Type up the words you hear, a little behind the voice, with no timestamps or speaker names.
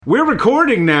We're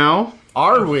recording now.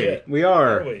 Are we? Shit. We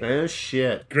are. Are we? Oh,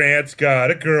 shit. Grant's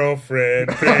got a girlfriend.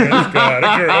 Grant's got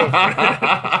a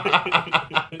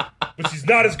girlfriend. But she's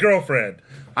not his girlfriend.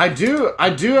 I do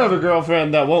have a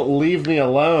girlfriend that won't leave me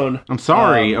alone. I'm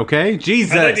sorry, okay?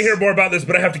 Jesus. I'd like to hear more about this,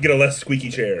 but I have to get a less squeaky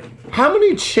chair. How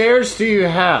many chairs do you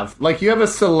have? Like, you have a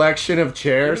selection of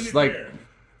chairs? Like,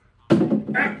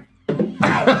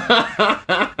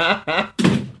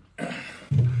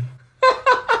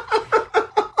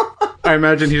 I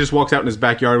imagine he just walks out in his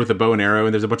backyard with a bow and arrow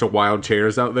and there's a bunch of wild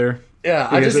chairs out there. yeah,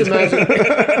 I just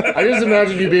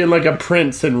imagine you being like a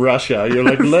prince in Russia. You're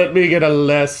like, let me get a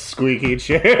less squeaky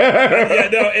chair. Yeah,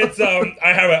 no, it's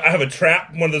I have a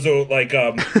trap, one of those old like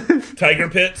tiger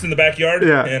pits in the backyard.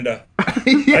 Yeah. And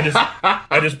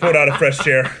I just pulled out a fresh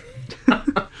chair.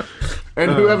 And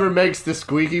whoever makes the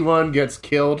squeaky one gets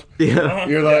killed. Yeah.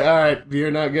 You're like, all right, you're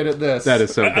not good at this. That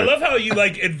is so good. I love how you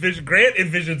like Grant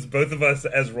envisions both of us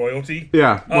as royalty.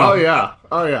 Yeah. Oh, yeah.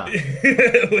 Oh, yeah.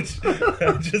 Which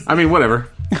just I mean, whatever.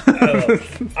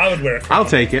 I would wear a crown. I'll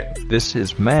take it. This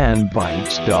is Man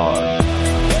Bites Dog.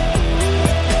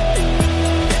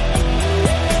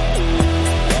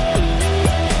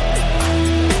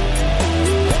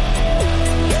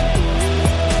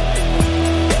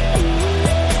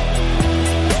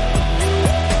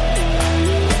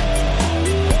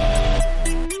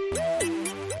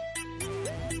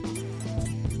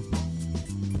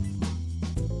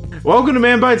 Welcome to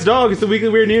Man Bites Dog. It's the weekly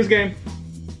weird news game.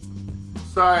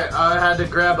 Sorry, I had to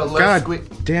grab a less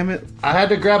God damn it. I had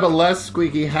to grab a less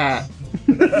squeaky hat.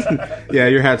 Yeah,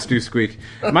 your hats do squeak.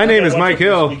 My name is Watch Mike out for the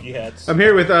Hill. squeaky hats. I'm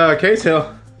here with Case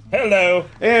Hill Hello.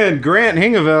 and Grant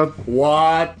Hingeveld.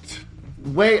 What?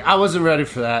 Wait, I wasn't ready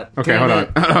for that. Okay, Damn hold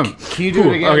it. on. Can you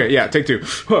do it again? Okay, yeah, take two.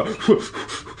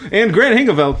 And Grant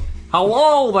Hingeveld.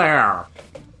 Hello there.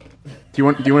 Do you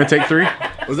want to take three?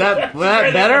 Was that Try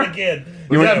that better? one again.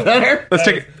 You Was want- that better? Let's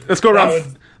take it. Let's go around. That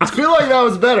was- I feel like that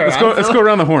was better. Let's go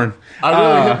around the horn. I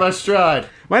really hit my stride.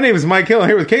 My name is Mike Hill. I'm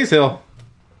here with Case Hill.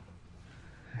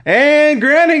 And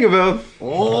Grant Hingeveld.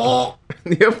 Oh,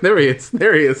 Yep, there he is.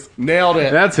 There he is. nailed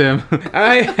it. That's him.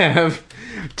 I have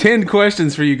 10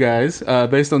 questions for you guys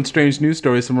based on strange news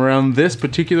stories from around this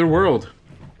particular world.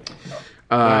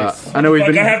 Nice. I know we've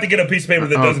Fuck, been... I have to get a piece of paper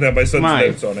that doesn't have my son's my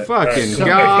notes on it. fucking All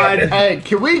right. God. Hey,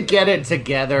 can we get it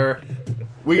together?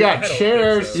 We got I don't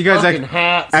chairs, think so. You guys fucking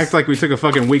hats. act like we took a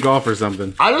fucking week off or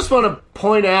something. I just want to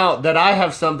point out that I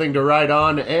have something to write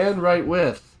on and write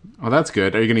with. Oh, that's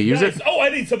good. Are you going to use Nice. it? Oh, I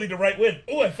need something to write with.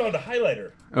 Oh, I found a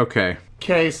highlighter. Okay.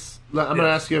 Case, I'm going to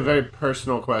ask you a very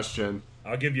personal question.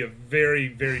 I'll give you a very,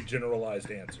 very generalized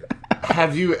answer.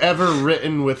 Have you ever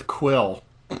written with quill?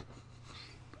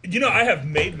 You know, I have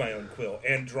made my own quill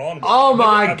and drawn with Oh it.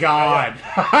 my god.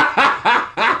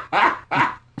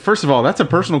 First of all, that's a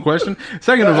personal question.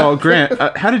 Second of all, Grant,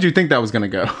 how did you think that was going to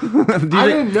go? I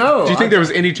didn't know. Do you think there was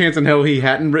any chance in hell he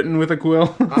hadn't written with a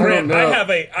quill? I don't Grant, know.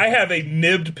 I have a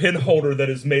nibbed pin holder that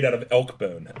is made out of elk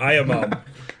bone. I am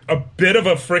a bit of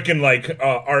a freaking like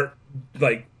art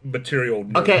like material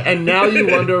nerd. Okay, and now you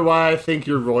wonder why I think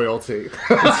you're royalty.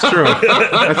 That's true.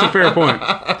 That's a fair point.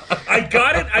 I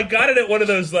got it at one of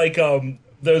those like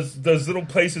those little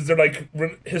places. They're like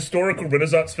historical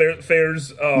Renaissance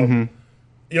fairs.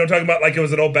 You know what I'm talking about? Like it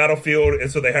was an old battlefield, and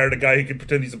so they hired a guy who could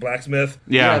pretend he's a blacksmith.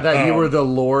 Yeah, Yeah. that you were the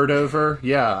lord over.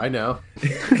 Yeah, I know.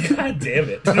 God damn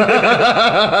it!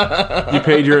 You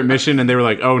paid your admission and they were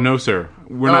like, oh, no, sir.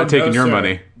 We're Oh, not taking no, your sir.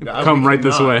 money. No, Come we right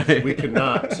this cannot. way. We could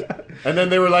not. And then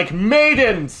they were like,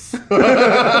 maidens!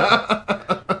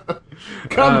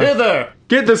 Come hither!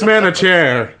 Get this man a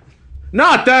chair.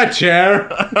 Not that chair.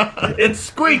 It's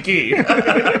squeaky!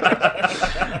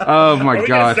 Oh, my we gonna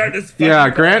God. start this fucking Yeah,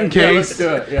 Grant and Yeah, Case. let's do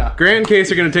it, yeah. Grant and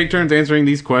Case are going to take turns answering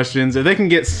these questions. If they can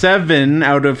get 7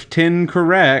 out of 10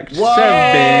 correct, What?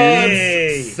 7,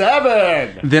 Hey.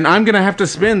 7! then I'm going to have to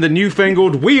spin the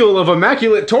newfangled Wheel of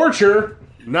Immaculate Torture.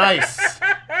 Nice.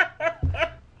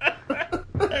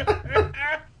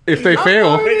 If they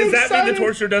fail, Wait, does that mean the Excited.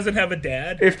 torturer doesn't have a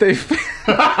dad? if they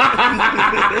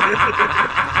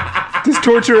Does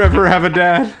Torture ever have a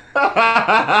dad?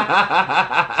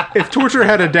 If Torture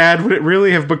had a dad, would it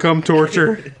really have become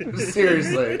Torture?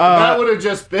 Seriously. that would have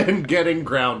just been getting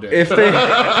grounded.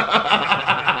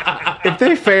 If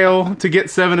they fail to get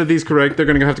 7 of these correct, they're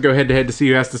going to have to go head to head to see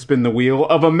who has to spin the Wheel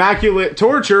of Immaculate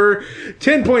Torture.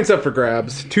 10 points up for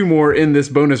grabs. 2 more in this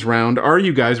bonus round. Are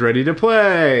you guys ready to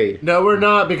play? No, we're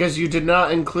not, because you did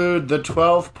not include the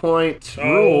 12-point Oh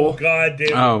rule. god damn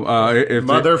it! Oh, if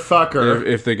Motherfucker.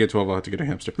 if they get 12, I'll have to get a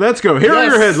hamster. Let's go. Here are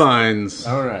Yes. your headlines.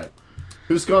 All right.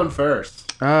 Who's going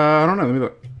first? I don't know. Let me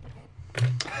look.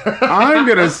 I'm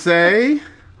going to say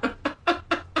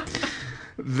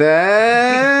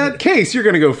That Case, you're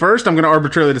going to go first. I'm going to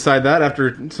arbitrarily decide that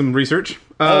after some research.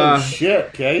 Oh,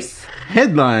 shit, Case.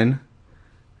 Headline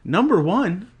number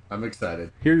 1. I'm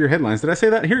excited. Here are your headlines. Did I say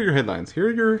that? Here are your headlines. Here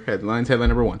are your headlines. Headline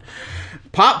number 1.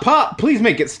 Pop, pop, please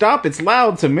make it stop. It's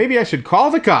loud, so maybe I should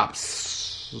call the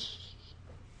cops.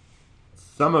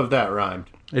 Some of that rhymed.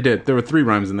 It did. There were 3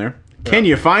 rhymes in there. Yeah. Can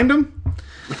you find them?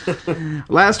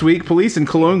 Last week, police in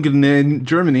Cologne,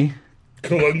 Germany.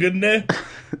 Cologne?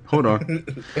 Hold on.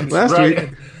 Last right.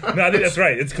 week. No, I think that's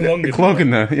right. It's Cologne. Cologne,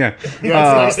 yeah.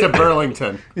 Yeah, it's next to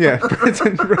Burlington. Yeah, it's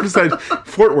in beside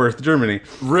Fort Worth, Germany.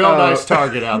 Real nice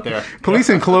target out there. Police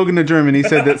in Cologne, Germany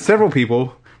said that several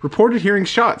people reported hearing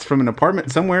shots from an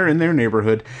apartment somewhere in their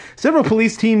neighborhood. Several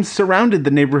police teams surrounded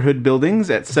the neighborhood buildings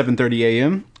at 7:30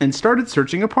 a.m. and started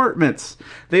searching apartments.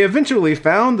 They eventually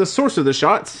found the source of the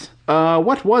shots.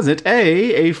 What was it?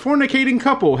 A fornicating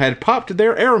couple had popped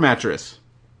their air mattress.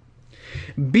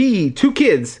 B, 2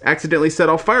 kids accidentally set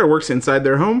off fireworks inside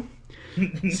their home.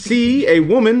 C, a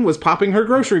woman was popping her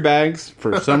grocery bags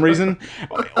for some reason.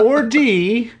 Or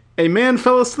D, a man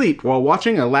fell asleep while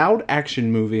watching a loud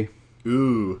action movie.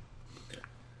 Ooh.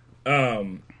 That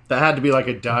had to be like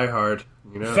a Die Hard.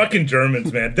 You know? Fucking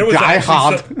Germans, man. There was Die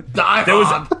Hard.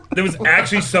 There was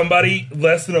actually somebody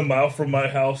less than a mile from my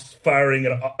house firing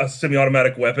a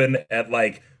semi-automatic weapon at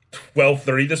like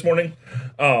 12:30 this morning.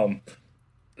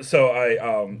 So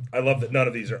I love that none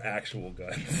of these are actual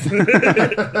guns.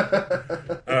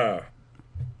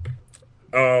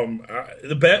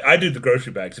 I do the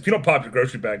grocery bags. If you don't pop your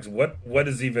grocery bags, what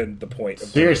is even the point? Of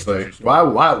Seriously,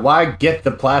 why get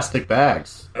the plastic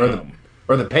bags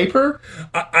or the paper?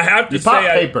 I have to you say, pop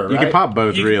paper. You right? can pop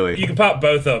both, really. You can pop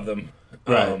both of them.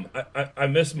 Right. I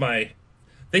miss my.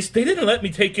 They didn't let me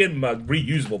take in my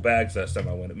reusable bags last time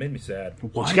I went. It made me sad.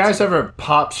 What? Did you guys ever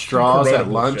pop straws at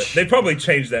lunch? They probably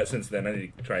changed that since then. I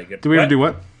need to try again. Do we ever do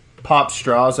what? Pop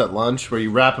straws at lunch where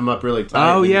you wrap them up really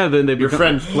tight. Oh, yeah. Then your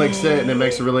friend flicks it and it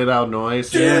makes a really loud noise.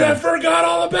 Dude, I forgot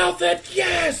all about that.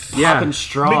 Yes. Yeah. Popping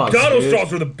straws. McDonald's dude.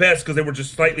 straws were the best because they were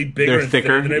just slightly bigger and thicker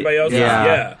thinner than anybody else.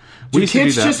 Yeah. Do We used to do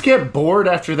kids that. just get bored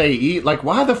after they eat? Like,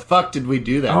 why the fuck did we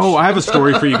do that? Oh, I have a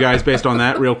story for you guys based on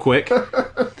that real quick.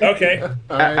 Okay.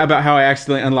 About how I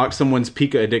accidentally unlocked someone's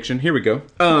Pika addiction. Here we go.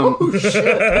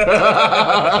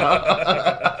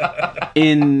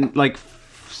 In like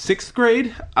 6th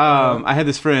grade, I had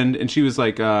this friend, and she was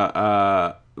like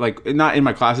not in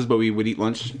my classes, but we would eat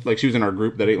lunch. Like, she was in our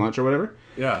group that ate lunch or whatever.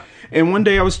 Yeah. And one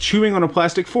day I was chewing on a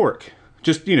plastic fork,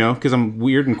 just, because I'm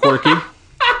weird and quirky.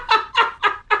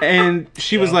 And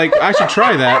she was like, I should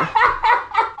try that.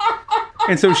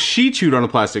 And so she chewed on a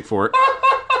plastic fork.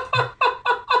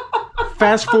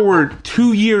 Fast forward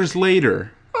 2 years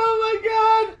later. Oh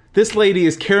my god. This lady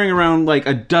is carrying around like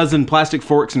a dozen plastic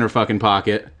forks in her fucking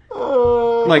pocket.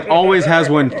 Oh, Like, always has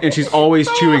one, and she's always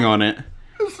chewing on it.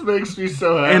 this makes me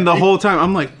so happy. And the whole time,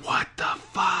 I'm like, what the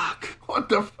fuck? What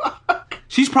the fuck?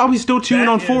 She's probably still chewing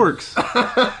That on is- forks.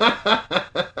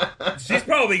 She's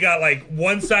probably got like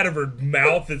one side of her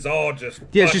mouth is all just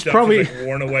Yeah, fucked she's up. probably- She's, like,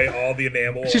 worn away all the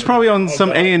enamel. She's probably on some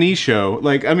God. A&E show.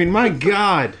 Like, I mean, my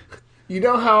God. You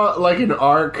know how, like, an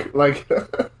arc, like,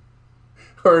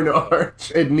 or an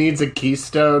arch, it needs a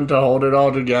keystone to hold it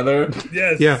all together?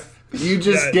 Yes. Yeah. You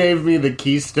just Yeah. gave me the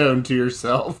keystone to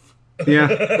yourself. Yeah.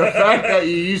 The fact that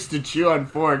you used to chew on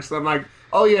forks, I'm like,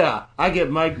 oh yeah, I get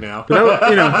Mike now. That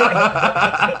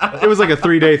was, it was like a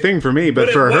 3-day thing for me, but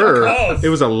But for at what her, cost? it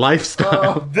was a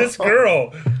lifestyle. This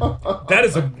girl, that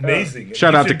is amazing.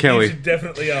 Shout You out to should- Kelly. You should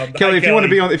definitely, Kelly, hi, if you want to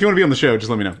be on the show, just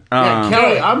let me know. Yeah,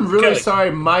 Kelly, Kelly, I'm really Kelly.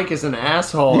 sorry Mike is an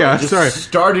asshole. Yeah, and just sorry.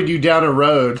 started you down a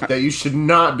road that you should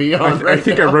not be on I right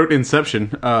think now. I wrote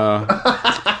Inception.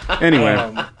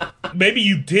 Anyway, maybe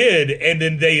you did, and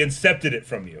then they incepted it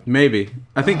from you. maybe.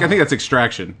 I think that's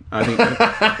Extraction. I think.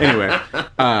 Anyway,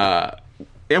 I'm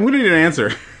gonna need an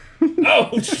answer.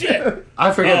 Oh shit!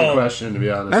 I forget the Oh. question, to be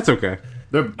honest. That's okay.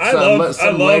 I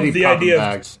love the idea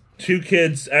of 2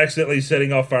 kids accidentally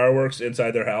setting off fireworks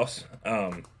inside their house.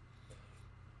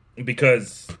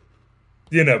 Because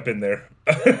I've been there.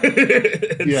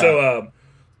 And Yeah. so,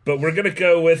 but we're gonna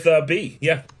go with B.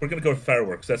 Yeah, we're gonna go with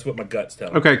fireworks. That's what my guts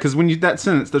tell me. Okay, because when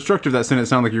the structure of that sentence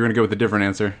sounded like you were gonna go with a different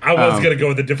answer. I was gonna go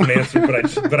with a different answer,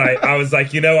 but I was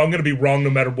like, I'm gonna be wrong no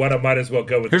matter what. I might as well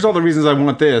go with. Here's all the reasons I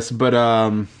want this, but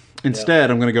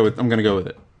instead I'm gonna go with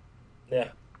it. Yeah.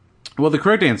 Well, the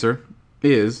correct answer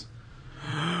is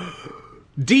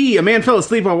D. A man fell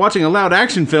asleep while watching a loud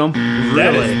action film.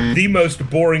 That is the most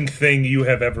boring thing you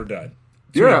have ever done.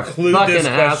 To You're a include fucking this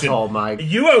question. asshole, Mike.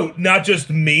 You owe not just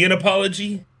me an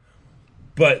apology,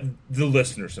 but the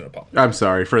listeners an apology. I'm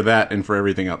sorry for that and for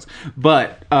everything else.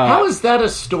 But How is that a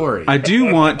story? I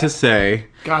do want to say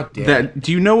God damn that. it.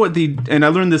 Do you know what and I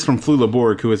learned this from Flula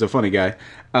Borg, who is a funny guy.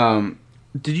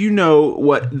 Did you know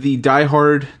what the Die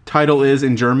Hard title is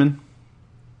in German?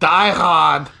 Die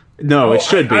Hard. No, it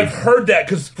should be. I've heard that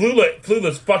because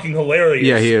Flula's fucking hilarious.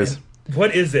 Yeah, he is.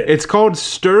 What is it? It's called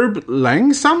Stirb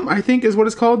langsam, I think is what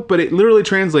it's called, but it literally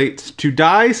translates to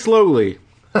die slowly.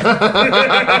 I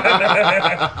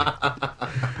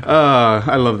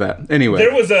love that. Anyway,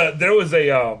 there was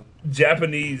a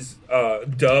Japanese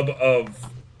dub of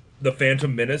the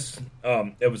Phantom Menace.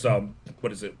 It was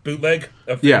what is it? Bootleg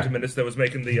of Phantom Menace that was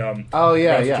making the Oh,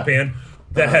 yeah, rounds of yeah. Japan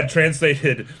that had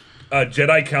translated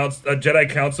Jedi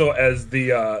Council as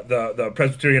the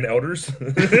Presbyterian elders.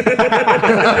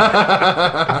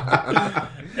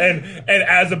 And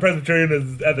as a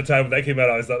Presbyterian at the time when that came out,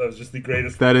 I always thought that was just the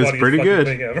greatest. That is funniest pretty fucking good.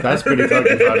 thing ever. That's pretty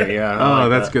fucking funny, yeah. I oh, like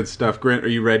that's that. good stuff. Grant, are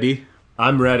you ready?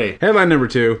 I'm ready. Headline number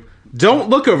 2. Don't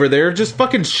look over there. Just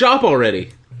fucking shop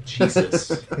already. Jesus.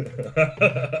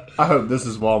 I hope this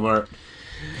is Walmart.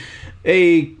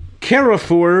 A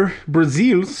Carrefour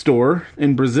Brazil store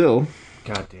in Brazil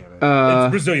God damn it. It's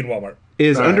Brazilian Walmart.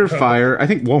 is under fire. I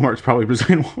think Walmart's probably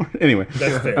Brazilian Walmart. Anyway,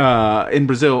 That's fair. in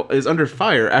Brazil is under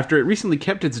fire after it recently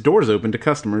kept its doors open to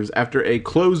customers after a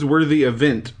close-worthy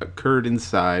event occurred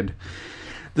inside.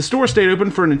 The store stayed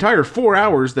open for an entire 4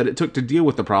 hours that it took to deal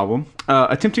with the problem,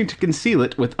 attempting to conceal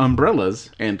it with umbrellas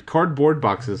and cardboard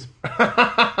boxes.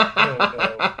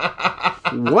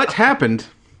 What happened?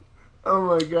 Oh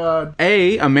my god.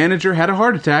 A manager had a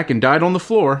heart attack and died on the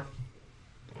floor.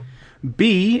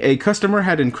 B, a customer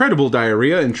had incredible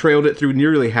diarrhea and trailed it through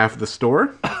nearly half the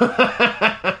store.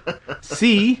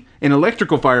 C, an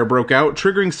electrical fire broke out,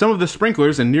 triggering some of the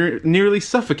sprinklers and nearly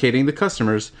suffocating the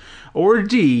customers. Or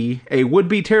D, a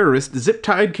would-be terrorist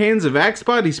zip-tied cans of Axe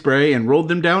body spray and rolled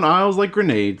them down aisles like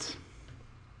grenades.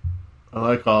 I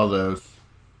like all those.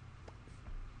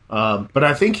 But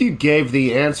I think you gave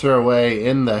the answer away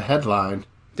in the headline.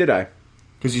 Did I?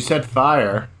 Because you said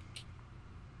fire.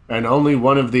 And only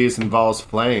one of these involves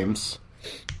flames.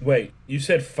 Wait, you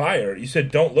said fire. You said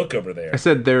don't look over there. I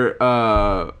said they're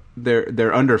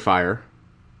under fire.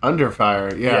 Under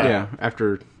fire, yeah. Yeah,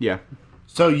 after, yeah.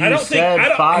 So you I don't think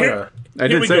said fire. I Here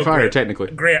did we say go, fire, Grant.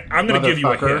 technically. Grant, I'm going to give you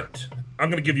a Motherfucker. hint. I'm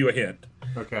going to give you a hint.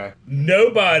 Okay.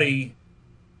 Nobody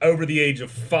over the age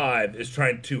of 5 is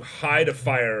trying to hide a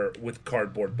fire with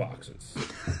cardboard boxes.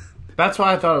 That's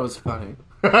why I thought it was funny.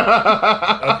 Okay.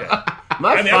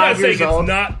 My I mean, I'm not 5 saying years old. it's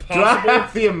not Do I possible.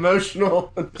 have the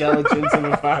emotional intelligence of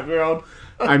a 5-year-old?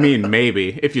 I mean,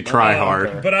 maybe, if you try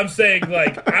hard. But I'm saying,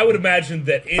 like, I would imagine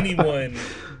that anyone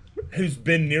who's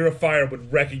been near a fire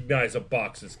would recognize a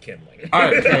box as kindling. All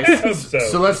right, okay. I hope so.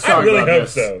 So let's I talk really about hope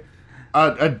this. so.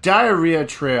 A diarrhea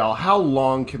trail, how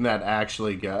long can that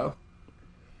actually go?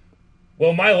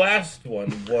 Well, my last one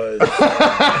was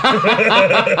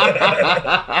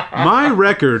My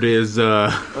record is,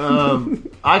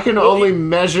 I can only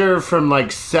measure from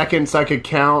like seconds I could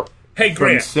count Hey, from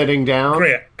Grant. sitting down.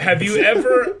 Grant, have you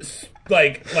ever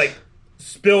like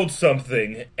spilled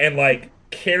something and like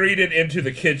carried it into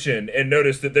the kitchen and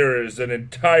noticed that there is an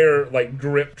entire like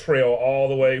drip trail all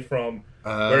the way from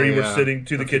where you were yeah. sitting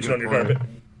to the That's a kitchen on good your point. carpet?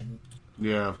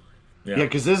 Yeah. Yeah,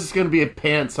 because this is going to be a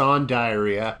pants-on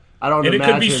diarrhea. I don't And it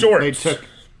imagine could be shorts. they took...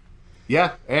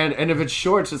 Yeah, and if it's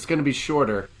shorts, it's going to be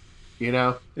shorter, you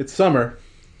know? it's summer.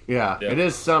 Yeah, it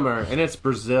is summer, and it's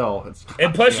Brazil. It's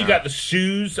And plus, you yeah. got the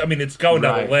shoes. I mean, it's going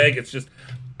down Right. the leg. It's just,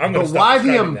 I'm going But to why stop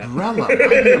the describing that. umbrella? Why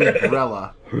the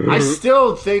umbrella? I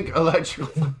still think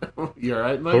electrical... You're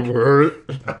right, Mike?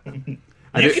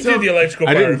 You can do the electrical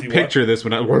I fire if didn't you picture this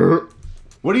when I.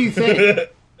 What do you think? want.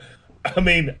 I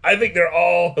mean, I think they're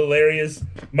all hilarious.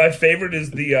 My favorite is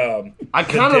the. I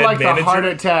kind of dead like the manager. heart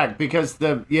attack because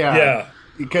Yeah.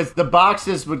 because the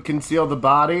boxes would conceal the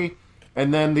body,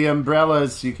 and then the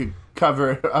umbrellas you could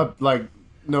cover it up like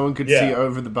no one could Yeah. see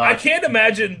over the I box. can't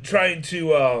imagine trying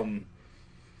to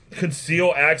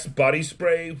conceal Axe body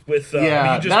spray with. I Yeah,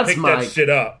 mean, you just that's pick Mike. that shit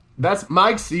up. That's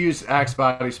Mike's used Axe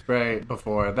body spray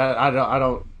before. That I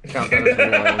don't count that as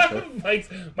real answer.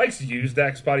 Mike's used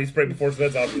Axe body spray before, so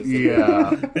that's obvious.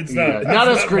 Yeah, It's yeah. not. Not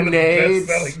it's as one of the grenades.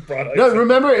 best-selling products. No,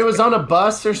 remember it was on a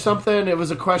bus or something. It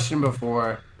was a question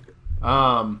before.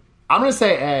 I'm gonna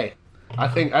say A. I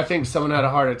think someone had a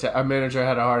heart attack. A manager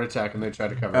had a heart attack, and they tried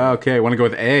to cover it. Okay, I want to go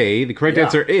with A. The correct Yeah.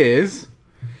 answer is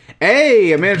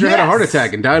A. A manager had a heart Yes!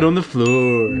 attack and died on the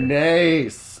floor.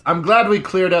 Nice. I'm glad we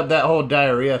cleared up that whole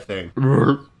diarrhea thing.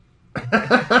 Can't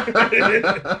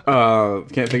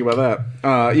think about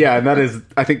that. Yeah, and that is,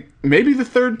 I think, maybe the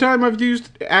third time I've used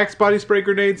Axe body spray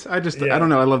grenades. I don't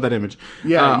know. I love that image.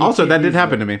 Yeah, you also, keep that did using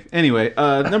happen it. to me. Anyway,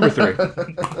 number 3.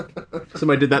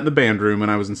 Somebody did that in the band room when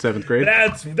I was in 7th grade.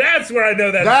 That's where I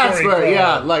know that That's story where, from.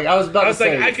 yeah. Like I was about I was to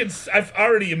say, like, I've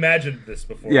already imagined this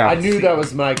before. Yeah. I knew that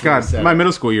was Mike. when he God, said my it.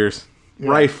 middle school years.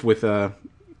 Rife with, I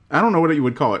don't know what you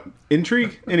would call it.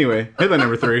 Intrigue? Anyway, headline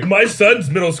number 3. My son's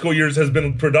middle school years has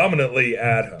been predominantly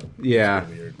at home. Yeah,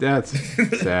 that's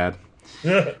sad.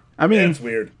 I mean, It's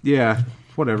weird. yeah,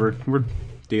 whatever. We're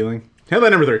dealing.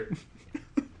 Headline number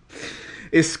 3.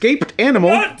 Escaped animal.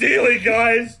 Not dealing,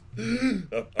 guys. Do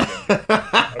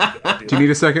you need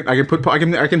a second? I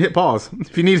can hit pause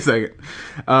if you need a second.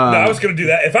 No, I was gonna do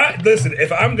that.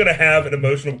 If I'm gonna have an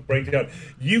emotional breakdown,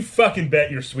 you fucking bet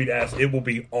your sweet ass it will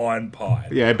be on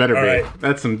pod. Yeah, it better All be. right.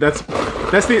 That's the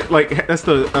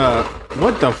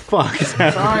what the fuck is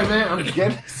happening? Sorry, man. I'm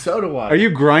getting soda water. Are you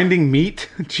grinding meat?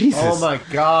 Jesus. Oh my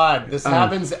god, this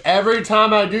happens every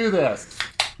time I do this.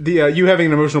 The you having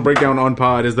an emotional breakdown on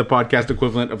pod is the podcast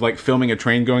equivalent of like filming a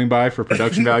train going by for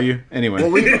production value. Anyway. Well,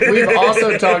 we've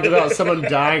also talked about someone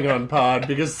dying on pod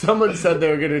because someone said they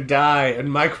were going to die,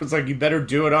 and Mike was like, "You better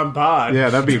do it on pod."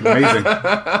 Yeah, that'd be amazing.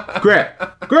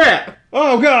 Grat!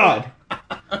 Oh God!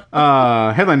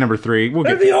 Headline number 3.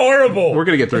 That'd be horrible. We're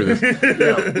gonna get through this.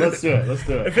 Yeah, let's do it. Let's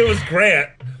do it. If it was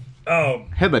Grant,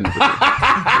 Headline number 3.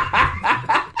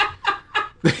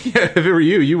 Yeah, if it were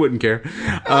you, you wouldn't care.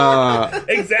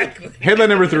 exactly. Headline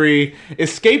number 3.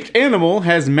 Escaped animal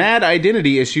has mad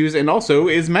identity issues and also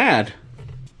is mad.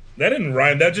 That didn't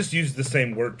rhyme. That just used the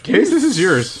same word. Case, this is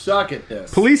yours. Suck at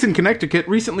this. Police in Connecticut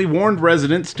recently warned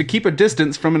residents to keep a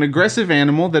distance from an aggressive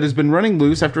animal that has been running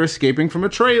loose after escaping from a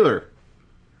trailer.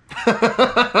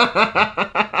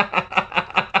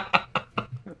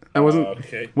 That wasn't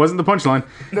the punchline.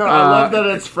 No, I love that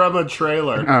it's from a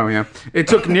trailer. Oh, yeah. It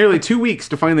took nearly 2 weeks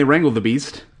to finally wrangle the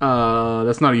beast.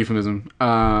 That's not a euphemism.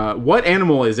 What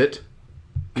animal is it?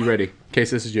 You ready?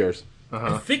 Case, this is yours.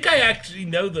 I think I actually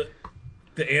know the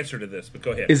answer to this, but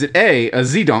go ahead. Is it A, a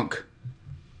Zedonk?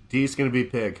 D's going to be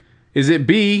pig. Is it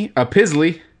B, a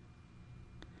Pizzly?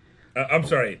 I'm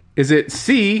sorry. Is it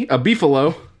C, a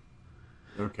Beefalo?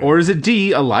 Okay. Or is it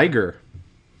D, a Liger?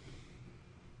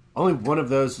 Only one of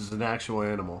those is an actual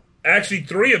animal. Actually,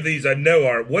 3 of these I know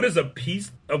are. What is a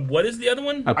piece of what is the other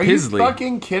one? A Are you Pizzly.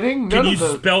 fucking kidding? Can None you of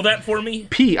the... spell that for me?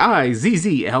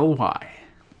 Pizzly.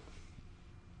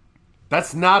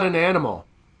 That's not an animal.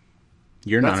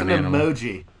 You're That's not an an animal.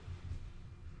 emoji.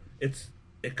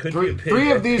 It could Three, be a pig.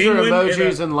 three A of these are penguin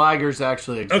emojis and and ligers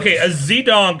actually exist. okay, a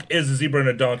Z-Donk is a zebra and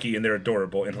a donkey, and they're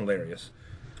adorable and hilarious.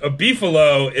 A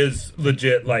beefalo is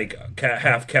legit, like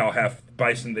half cow, half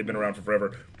bison. They've been around for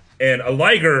forever. And a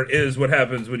liger is what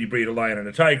happens when you breed a lion and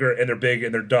a tiger, and they're big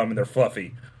and they're dumb and they're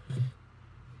fluffy.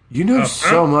 You know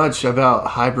so much about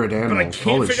hybrid animals. But I can't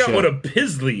Holy figure shit. out what a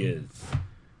pizzly is.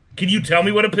 Can you tell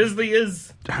me what a pizzly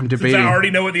is? I'm Since debating. I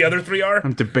already know what the other 3 are.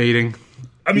 I'm debating.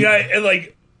 I mean, I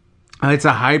like It's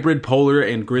a hybrid polar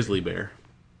and grizzly bear.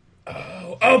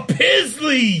 a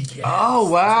pizzly. Yes. Oh,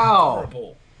 wow.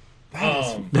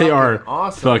 Horrible. They are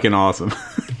awesome. fucking awesome.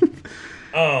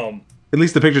 At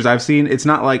least the pictures I've seen, it's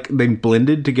not like they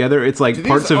blended together. It's like Do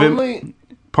parts these of only, him,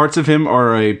 parts of him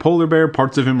are a polar bear,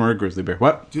 parts of him are a grizzly bear.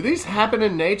 What? Do these happen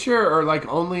in nature or like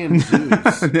only in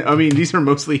zoos? I mean, these are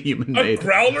mostly human A made.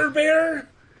 growler bear?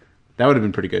 That would have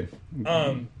been pretty good.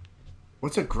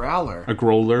 What's a growler? A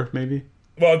growler, maybe.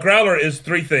 Well, a growler is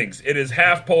 3 things. It is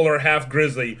half polar, half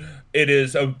grizzly. It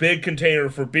is a big container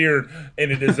for beard, and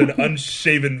it is an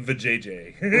unshaven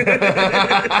vajayjay.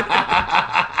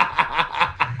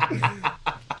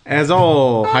 As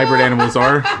all hybrid animals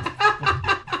are.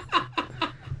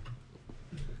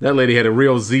 That lady had a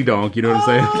real Z-donk, you know what I'm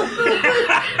saying?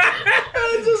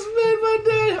 I just made my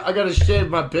day. I gotta shave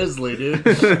my pizzly, dude.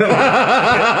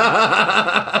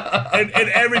 and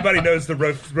everybody knows the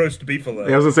roast beefalo.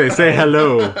 I was gonna say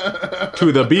hello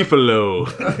to the beefalo.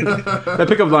 That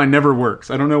pickup line never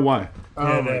works. I don't know why.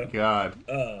 Oh my god.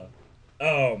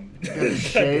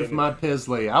 Shave my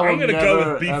pizzly. I'm going to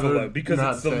go with beefalo because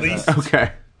it's the least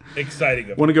Okay. exciting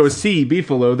of Want to go with C,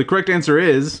 beefalo. The correct answer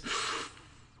is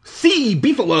C,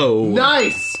 beefalo.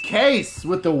 Nice case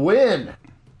with the win.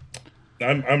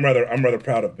 I'm rather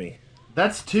proud of me.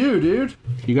 That's 2, dude.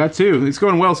 You got 2. It's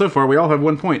going well so far. We all have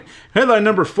 1 point. Headline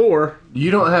number 4.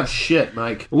 You don't have shit,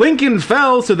 Mike. Lincoln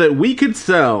fell so that we could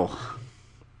sell.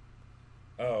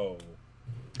 Oh,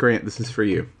 Grant, this is for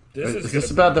you. Is this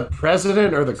about the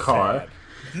president or the car?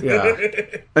 Yeah.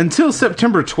 Until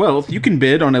September 12th, you can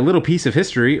bid on a little piece of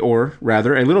history, or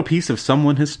rather, a little piece of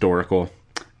someone historical.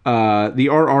 The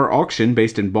RR Auction,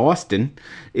 based in Boston,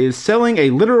 is selling a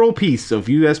literal piece of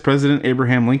U.S. President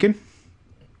Abraham Lincoln.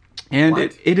 And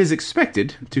it is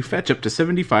expected to fetch up to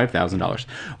 $75,000.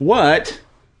 What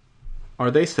are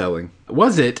they selling?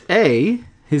 Was it A,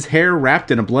 his hair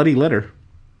wrapped in a bloody letter?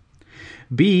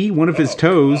 B, one of his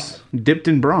toes dipped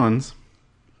in bronze?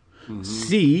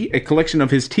 C, a collection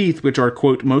of his teeth which are,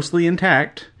 quote, mostly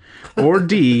intact? Or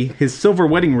D, his silver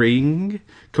wedding ring,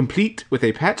 complete with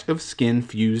a patch of skin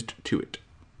fused to it?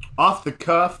 Off the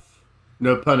cuff,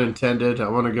 no pun intended, I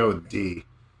want to go with D.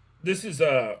 This is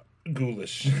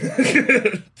ghoulish.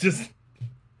 Just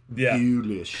yeah.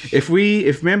 Ghoulish.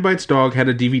 If Man Bites Dog had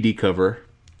a DVD cover,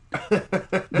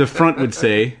 the front would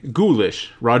say, Ghoulish,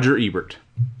 Roger Ebert.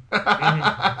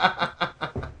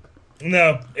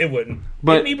 No, it wouldn't.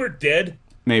 But Isn't Ebert dead?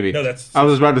 maybe. No, that's... I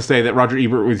was about to say that Roger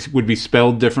Ebert would be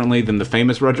spelled differently than the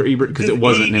famous Roger Ebert because it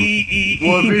wasn't him.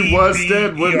 Well, if he was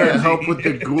dead, wouldn't that help with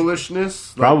the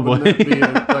ghoulishness? Like, Probably. wouldn't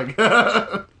that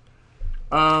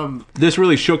be like, This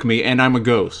really shook me, and I'm a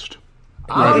ghost.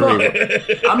 I'm Roger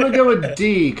Ebert. gonna go with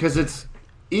D because it's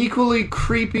equally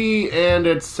creepy and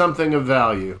it's something of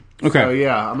value. Okay. So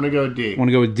yeah, I'm gonna go with D. I want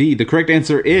to go with D. The correct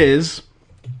answer is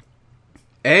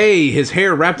A, his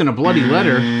hair wrapped in a bloody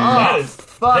letter. Oh, that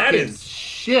fucking is-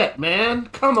 shit, man!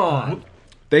 Come on.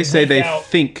 They say they Without-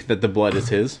 think that the blood is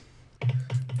his.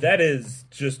 That is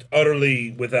just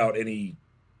utterly without any...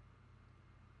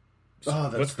 Oh,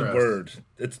 that's What's the gross. word?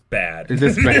 It's bad.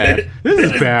 This is bad. This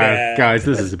is bad. bad. Guys,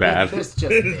 this is bad. This just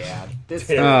bad. This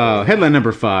Headline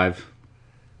number 5.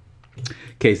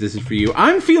 Case, this is for you.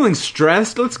 I'm feeling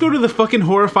stressed. Let's go to the fucking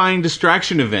horrifying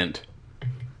distraction event.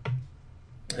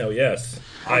 Hell yes.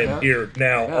 I am here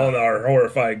now on our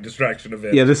horrifying distraction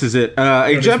event. Yeah, this is it.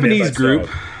 A this Japanese Man Bites group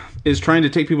Dog. is trying to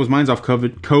take people's minds off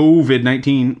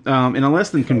COVID-19 in a less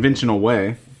than conventional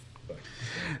way.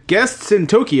 Guests in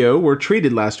Tokyo were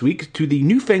treated last week to the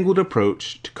newfangled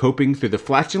approach to coping through the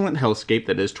flatulent hellscape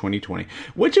that is 2020.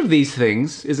 Which of these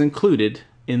things is included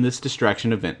in this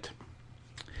distraction event?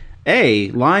 A,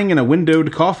 lying in a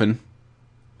windowed coffin.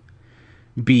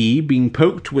 B, being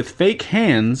poked with fake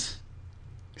hands.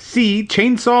 C,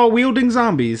 chainsaw-wielding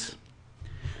zombies.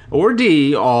 Or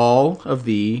D, all of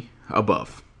the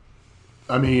above.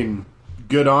 I mean,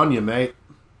 good on you, mate.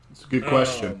 It's a good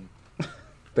question.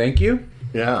 Thank you.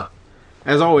 Yeah.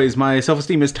 As always, my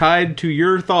self-esteem is tied to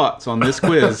your thoughts on this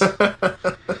quiz.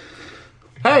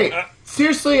 Hey,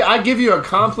 seriously, I give you a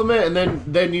compliment and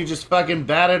then you just fucking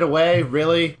bat it away?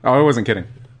 Really? Oh, I wasn't kidding.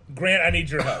 Grant, I need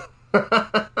your help.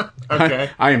 Okay.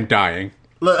 I am dying.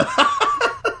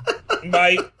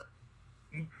 My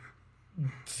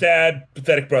sad,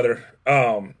 pathetic brother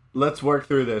Let's work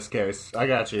through this case. I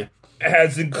got you.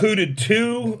 has included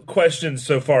 2 questions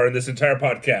so far in this entire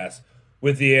podcast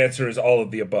with the answers all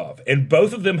of the above. And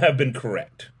both of them have been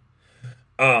correct.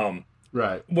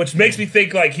 Right. Which makes me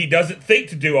think like he doesn't think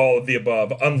to do all of the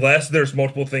above unless there's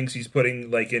multiple things he's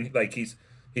putting like in like he's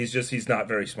not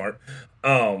very smart.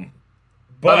 But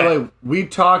By the way, we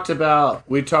talked about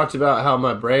how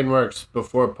my brain works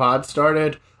before pod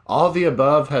started. All the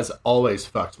above has always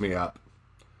fucked me up.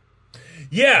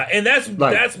 yeah, and that's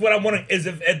what I'm wondering is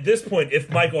if at this point if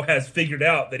Michael has figured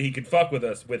out that he can fuck with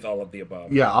us with all of the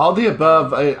above. Yeah, all the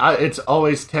above. It's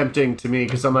always tempting to me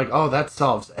because I'm like, oh, that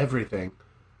solves everything.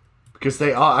 Because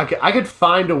they all, I could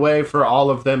find a way for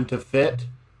all of them to fit,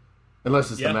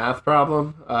 unless it's Yeah. a math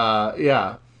problem.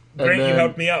 Yeah. And Grant, you then-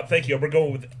 helped me out. Thank you. We're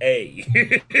going with A.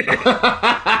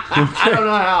 I don't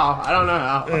know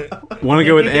how. Want to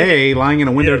go with A, lying in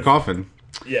a windowed Yes. coffin.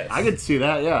 Yes. I could see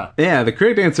that. Yeah. Yeah, the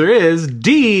correct answer is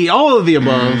D, all of the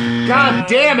above. God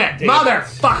damn it, Damn it.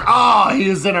 motherfucker! Oh, he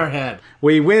is in our head.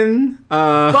 We win.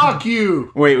 Fuck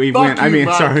you. Wait, we Fuck win. I you, mean,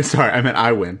 Mike. sorry. I meant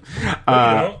I win.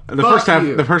 don't. The Fuck first half.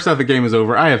 you. The first half of the game is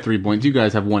over. I have 3 points. You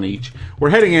guys have 1 each. We're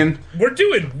heading in. We're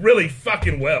doing really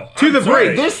fucking well. To the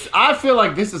break. I feel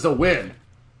like this is a win.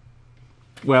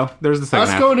 Well, there's the second Us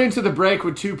half. going into the break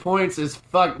with 2 points is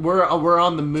fuck. We're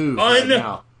on the move right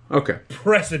now. Okay.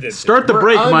 Unprecedented. Start the We're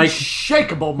break, Mike.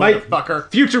 unshakable, Mike. motherfucker.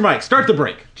 Future Mike, start the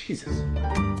break. Jesus.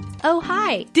 Oh,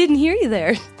 hi. Didn't hear you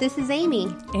there. This is Amy,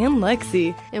 And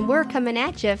Lexi. and we're coming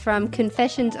at you from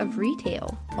Confessions of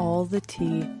Retail. All the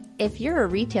tea. If you're a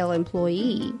retail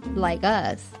employee like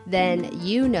us, then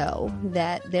you know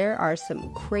that there are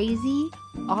some crazy,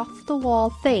 off-the-wall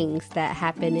things that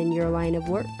happen in your line of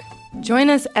work. Join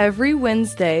us every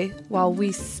Wednesday while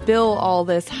we spill all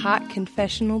this hot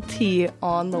confessional tea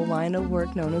on the line of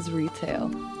work known as retail.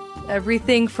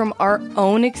 Everything from our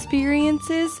own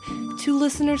experiences to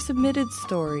listener-submitted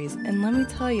stories. And let me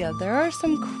tell you, there are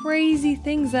some crazy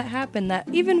things that happen that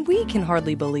even we can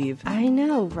hardly believe. I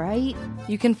know, right?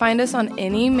 You can find us on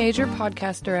any major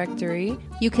podcast directory.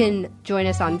 You can join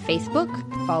us on Facebook,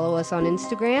 follow us on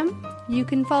Instagram. You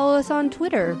can follow us on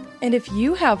Twitter. And if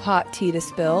you have hot tea to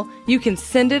spill, you can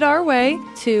send it our way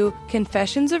to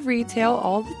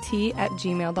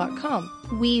confessionsofretailallthetea@gmail.com.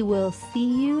 We will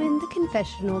see you in the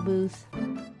confessional booth.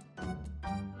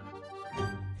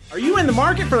 Are you in the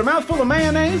market for a mouthful of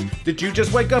mayonnaise? Did you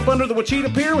just wake up under the Wichita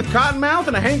Pier with cotton mouth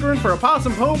and a hankering for a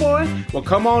possum po' boy? Well,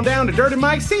 come on down to Dirty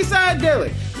Mike's Seaside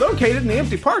Deli, located in the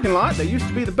empty parking lot that used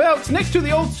to be the Belts next to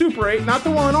the old Super 8, not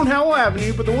the one on Howell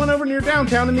Avenue, but the one over near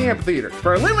downtown in the amphitheater.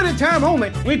 For a limited time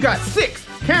only, we've got 6,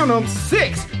 count 'em,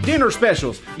 6 dinner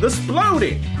specials. The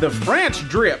Splody, the French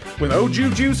Drip with au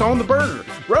jus juice on the burger,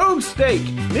 Rogue Steak,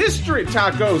 Mystery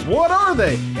Tacos, what are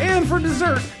they? And for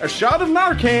dessert, a shot of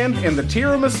Narcan and the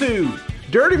tiramisu.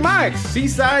 Dirty Mike's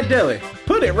Seaside Deli.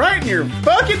 Put it right in your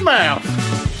fucking mouth.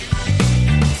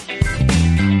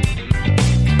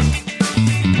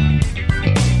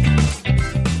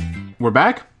 We're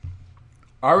back.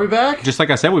 Are we back? Just like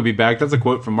I said, we'd be back. That's a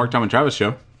quote from Mark, Tom, and Travis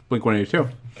show, Blink-182.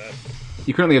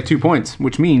 You currently have 2 points,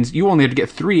 which means you only have to get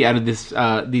 3 out of this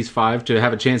these 5 to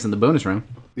have a chance in the bonus round.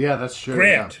 Yeah, that's true.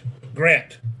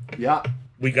 Grant, Yeah.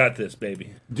 we got this,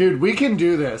 baby. Dude, we can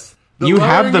do this. You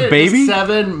have the lowering it to baby?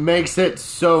 7 makes it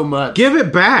so much Give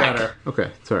it back. better. Okay,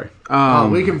 sorry.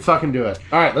 We can fucking do it.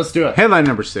 All right, let's do it. Headline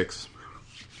number 6.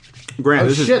 Grant, Oh,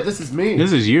 this shit, this is me.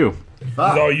 is you. This is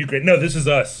all you, Grant. No, this is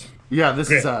us. Yeah, this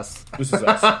is Grant. us. This is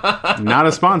us. Not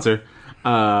a sponsor.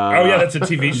 Oh yeah, that's a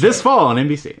TV show. This fall on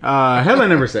NBC. Headline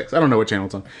number 6. I don't know what channel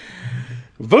it's on.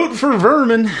 Vote for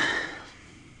Vermin.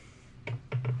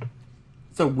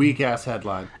 It's a weak-ass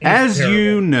headline. As terrible.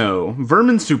 you know,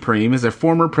 Vermin Supreme is a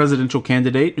former presidential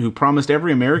candidate who promised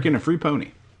every American a free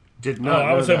pony. Did Oh, not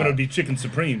I was know hoping it that. would be Chicken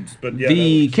Supremes, but yeah.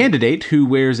 The candidate, who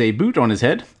wears a boot on his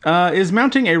head, is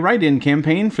mounting a write-in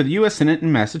campaign for the U.S. Senate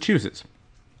in Massachusetts.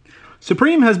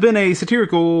 Supreme has been a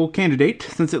satirical candidate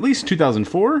since at least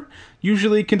 2004,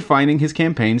 usually confining his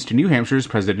campaigns to New Hampshire's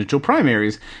presidential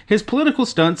primaries. His political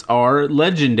stunts are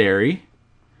legendary.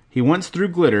 He once threw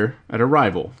glitter at a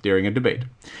rival during a debate.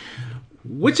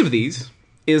 Which of these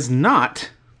is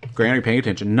not, Grant, are you paying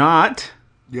attention, not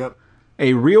Yep.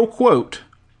 a real quote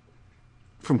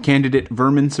from candidate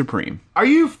Vermin Supreme? Are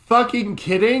you fucking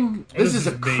kidding? This is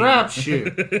a is me.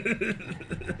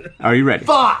 crapshoot. Are you ready?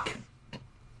 Fuck!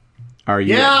 Are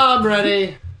you Yeah, I'm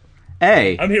ready.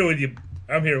 ready? I'm here with you.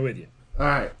 I'm here with you. All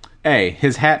right. A.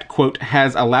 His hat, quote,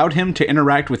 has allowed him to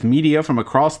interact with media from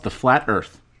across the flat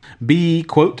earth. B.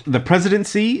 Quote, the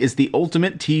presidency is the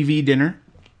ultimate TV dinner.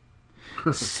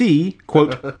 C.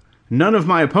 Quote, none of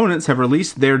my opponents have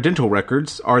released their dental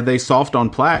records. Are they soft on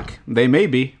plaque? They may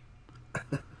be.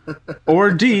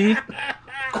 Or D.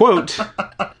 Quote,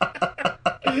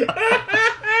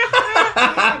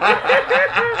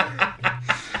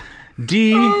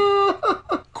 D.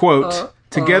 Quote,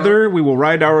 together we will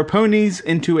ride our ponies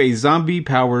into a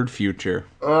zombie-powered future.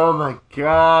 Oh my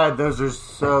god, those are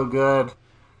so good.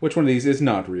 Which one of these is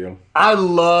not real? I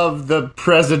love the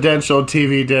presidential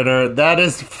TV dinner. That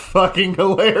is fucking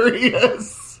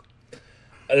hilarious.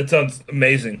 It sounds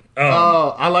amazing.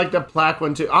 Oh, I like the plaque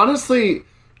one too. Honestly,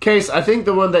 Case, I think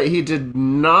the one that he did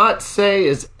not say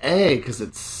is A, because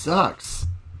it sucks.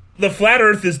 The flat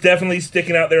Earth is definitely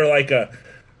sticking out there like a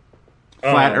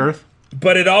Flat Earth?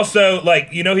 But it also, like,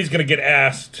 you know, he's going to get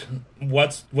asked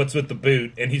what's with the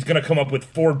boot, and he's going to come up with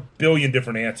 4 billion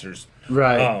different answers.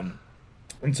 Right.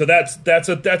 And so that's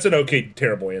an okay,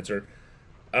 terrible answer.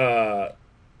 The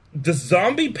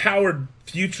zombie-powered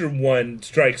future one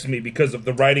strikes me because of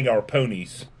the riding our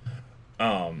ponies.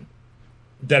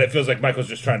 That it feels like Michael's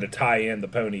just trying to tie in the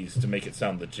ponies to make it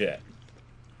sound legit.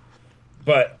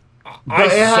 But I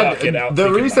suck at out.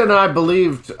 The reason I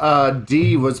believed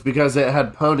D was because it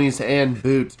had ponies and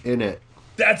boot in it.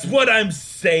 That's what I'm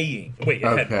saying. Wait, it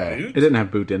Okay. had boot? It didn't have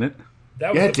boot in it. That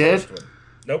was Yeah, the it did. first one.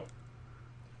 Nope.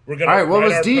 We're gonna All right, what ride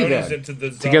was our D ponies then? into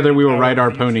the Together we will zombie-powered ride our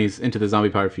future. ponies into the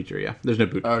zombie-powered future, yeah. There's no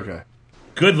boot. Okay.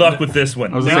 Good luck with this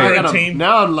one. was Now gonna say- we're a team.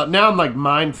 Now I'm like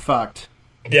mind fucked.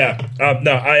 Yeah.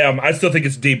 No, I still think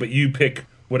it's D, but you pick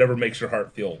whatever makes your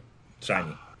heart feel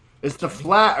shiny. Is the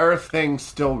flat Earth thing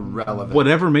still relevant?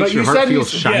 Whatever makes But your you heart said feel he's-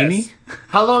 shiny. Yes.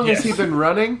 How long has Yes. he been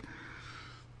running?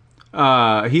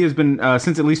 He has been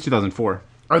since at least 2004.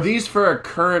 Are these for a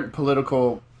current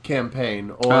political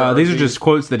campaign? Or These are just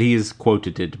quotes that he has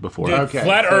quoted before. Dude, Okay,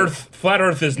 flat so-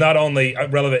 Earth is not only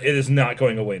relevant; it is not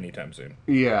going away anytime soon.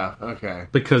 Yeah. Okay.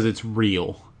 Because it's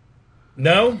real.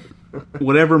 No?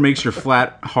 Whatever makes your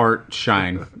flat heart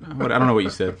shine. I don't know what you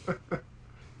said.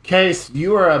 Case,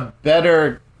 you are a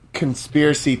better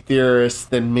conspiracy theorist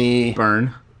than me.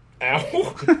 Burn.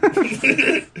 Ow.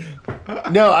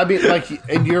 No, I mean, like,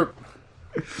 and you're...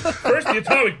 First the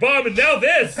atomic bomb, and now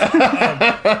this.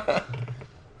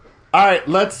 All right,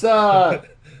 let's,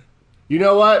 you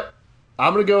know what?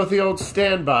 I'm going to go with the old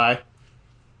standby.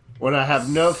 When I have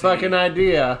no fucking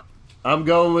idea, I'm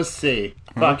going with C.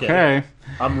 Fuck Okay. it.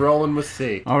 I'm rolling with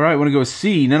C. All right, I want to go with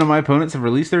C. None of my opponents have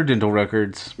released their dental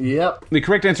records. Yep. The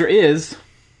correct answer is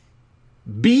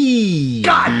B.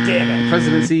 God damn it.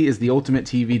 Presidency is the ultimate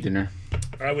TV dinner.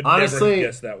 I would Honestly- never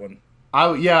guess that one.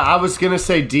 I was going to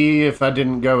say D if I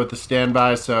didn't go with the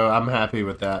standby, so I'm happy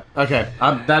with that. Okay,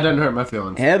 that doesn't hurt my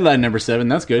feelings. Headline number 7.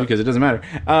 That's good because it doesn't matter.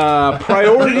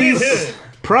 Priorities.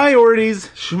 Priorities.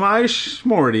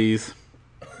 Schmorties.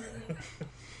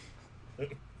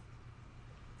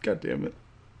 God damn it.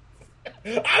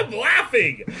 I'm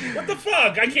laughing. What the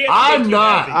fuck? I can't. I'm get too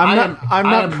not. happy. I'm I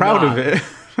not am proud not. of it.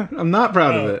 I'm not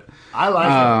proud of it. I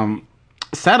like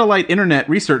Satellite internet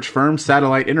research firm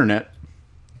Satellite Internet.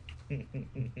 it.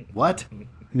 What?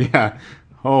 Yeah.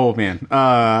 Oh man.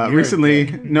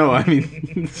 Recently, no, I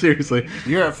mean seriously.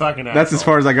 You're a fucking asshole. That's as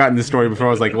far as I got in this story before I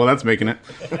was like, well, that's making it.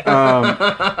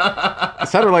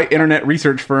 Satellite internet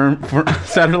research firm for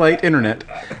Satellite Internet.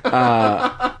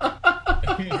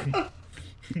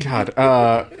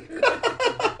 God.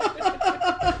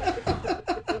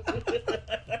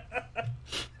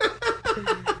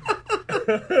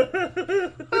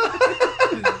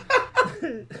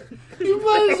 You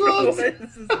might as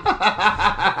well.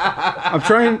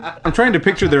 I'm trying to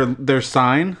picture their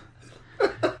sign.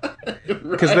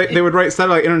 Because they would write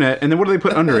Satellite Internet, and then what do they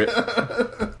put under it?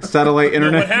 Satellite What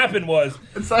Internet. happened was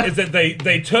like- is that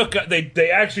they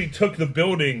actually took the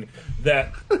building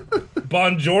that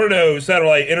Bongiorno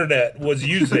Satellite Internet was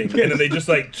using, and then they just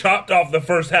like chopped off the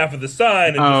first half of the sign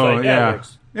and just Oh like, yeah, it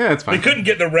works. yeah, it's They fine. couldn't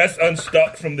get the rest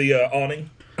unstuck from the awning.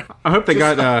 I hope they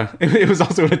got. It was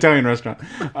also an Italian restaurant.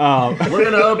 We're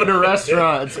going to open a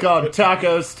restaurant. It's called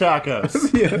Tacos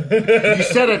Tacos. You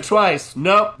said it twice.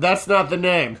 Nope, that's not the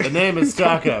name. The name is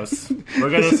Tacos. We're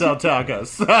going to sell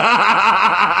tacos.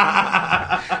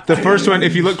 The first one,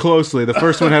 if you look closely, the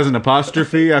first one has an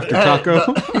apostrophe after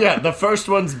taco. Yeah, the first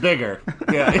one's bigger.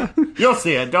 Yeah, you'll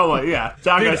see it. Don't worry. Yeah,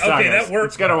 Tacos Dude, Tacos. okay, that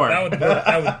works. It's going to work. That would work.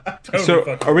 That would totally So,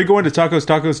 fucking are we going to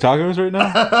tacos right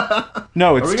now?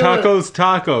 No, it's we gonna- tacos.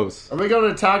 Are we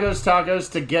going to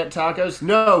Tacos to get tacos?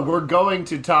 No, we're going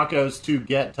to tacos to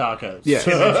get tacos. Yeah.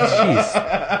 Jeez.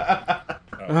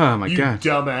 Oh my You god.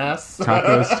 dumbass.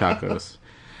 Tacos.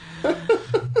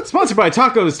 Sponsored by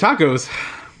Tacos.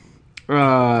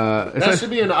 That should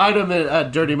be an item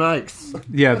at Dirty Mike's.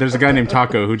 Yeah, there's a guy named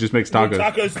Taco who just makes tacos.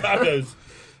 tacos,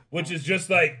 which is just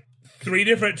like 3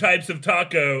 different types of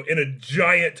taco in a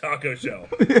giant taco shell.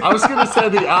 I was going to say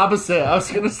the opposite. I was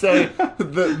going to say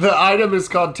the item is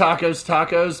called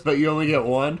Tacos, but you only get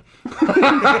one.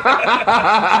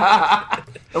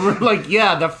 And we're like,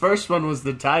 yeah, the first one was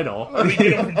the title. We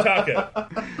get them from Taco.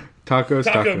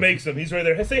 Taco makes them. He's right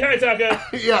there. Hey, say hi, Taco.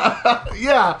 Yeah,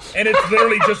 yeah. And it's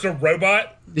literally just a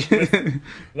robot. With,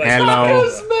 like, Hello.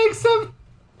 Tacos makes them.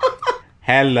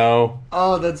 Hello.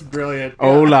 Oh, that's brilliant.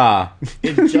 Hola.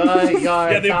 Enjoy your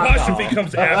Yeah, the taco. apostrophe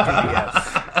comes after the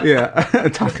S. Yeah.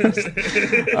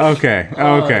 Tacos.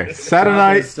 Okay.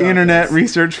 Satellite Tacos. Internet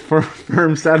research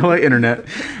firm Satellite Internet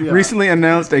recently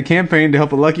announced a campaign to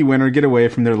help a lucky winner get away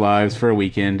from their lives for a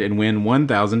weekend and win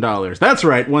 $1,000. That's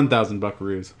right, 1,000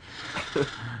 buckaroos.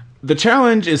 The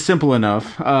challenge is simple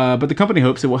enough, but the company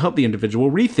hopes it will help the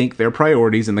individual rethink their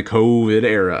priorities in the COVID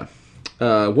era.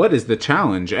 What is the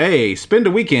challenge? A. Spend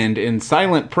a weekend in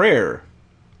silent prayer.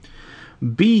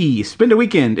 B. Spend a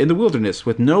weekend in the wilderness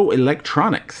with no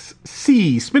electronics.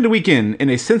 C. Spend a weekend in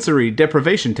a sensory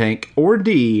deprivation tank. Or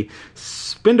D.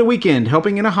 Spend a weekend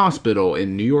helping in a hospital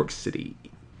in New York City.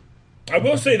 I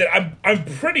will say that I'm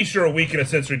pretty sure a week in a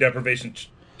sensory deprivation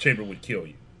chamber would kill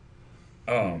you.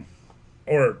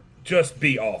 Or just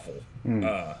be awful.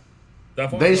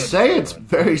 They say it's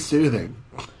very soothing.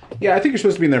 Yeah, I think you're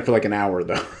supposed to be in there for like an hour,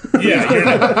 though. Yeah, you're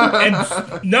not,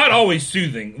 and not always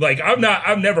soothing. Like I've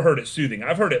never heard it soothing.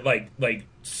 I've heard it like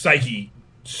psyche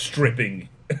stripping,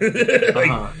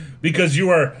 because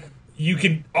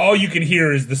all you can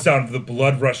hear is the sound of the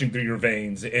blood rushing through your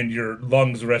veins and your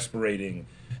lungs respirating,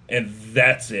 and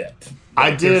that's it.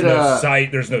 I did, There's no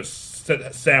sight. There's no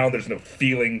sound. There's no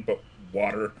feeling, but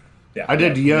water. Yeah, I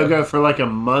did yoga for like a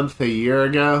month a year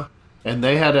ago, and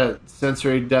they had a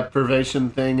sensory deprivation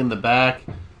thing in the back,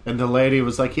 And the lady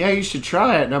was like, yeah, you should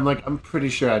try it. And I'm like, I'm pretty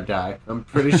sure I'd die. I'm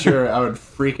pretty sure I would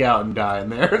freak out and die in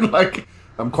there. Like,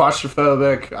 I'm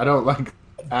claustrophobic. I don't like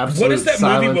absolute What is that movie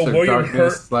silence where or William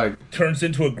darkness. Hurt Like, turns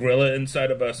into a gorilla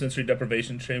inside of a sensory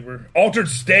deprivation chamber? Altered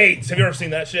States. Have you ever seen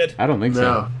that shit? I don't think so.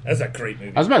 no. That's a great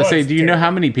movie. I was about to say, do you know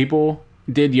how many people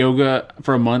did yoga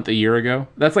for a month a year ago?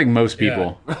 That's like most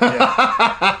people.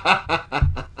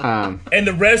 And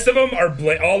the rest of them are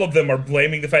all of them are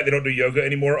blaming the fact they don't do yoga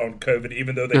anymore on COVID,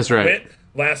 even though they That's right. quit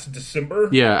last December.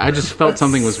 Yeah, I just felt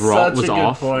something was wrong, Such was a good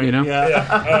off. point. You know,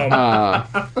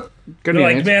 Yeah. Good They're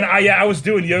man. like, man, I was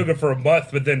doing yoga for a month,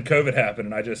 but then COVID happened,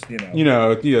 and I just,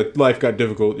 life got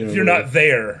difficult. if you're not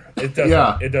there, it doesn't.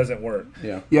 Yeah. It doesn't work.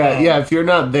 yeah. Yeah, if you're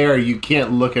not there, you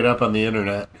can't look it up on the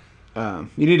internet. You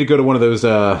need to go to one of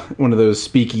those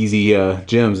speakeasy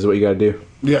gyms. Is what you got to do.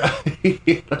 Yeah.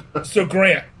 So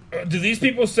Grant, do these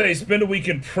people say spend a week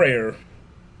in prayer?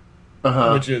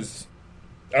 Which is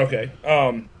okay.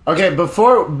 Okay,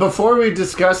 before we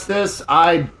discuss this,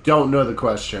 I don't know the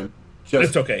question.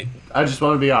 It's okay. I just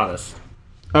want to be honest.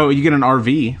 Oh, you get an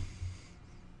RV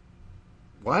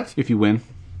What? if you win.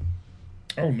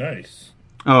 Oh, nice.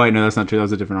 Oh, wait, no, that's not true. That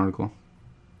was a different article.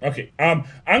 Okay. I'm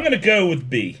gonna go with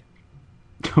B.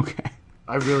 Okay.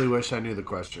 I really wish I knew the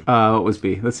question. What was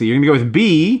B? Let's see. You're gonna go with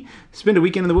B. Spend a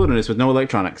weekend in the wilderness with no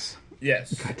electronics.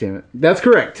 Yes. God damn it. That's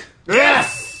correct.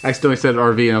 Yes! I accidentally said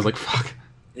RV, and I was like, fuck.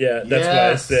 Yeah, that's why I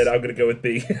Yes. said I'm gonna go with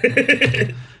B.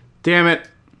 Damn it.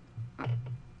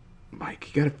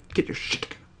 Mike, you gotta get your shit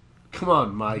together. Come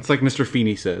on, Mike. It's like Mr.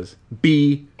 Feeney says.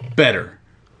 Be better.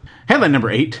 Headline number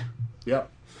 8. Yep.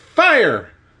 Fire!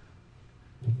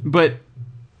 But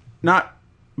not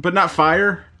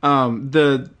fire.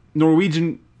 The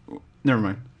Norwegian... Never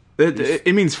mind.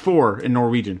 It means 4 in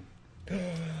Norwegian.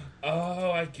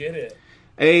 Oh, I get it.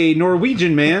 A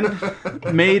Norwegian man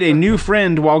made a new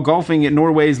friend while golfing at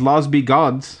Norway's Losby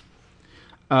Gods.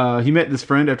 He met this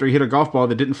friend after he hit a golf ball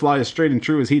that didn't fly as straight and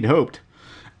true as he'd hoped.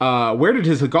 Where did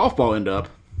his golf ball end up?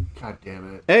 God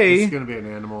damn it. A. This is going to be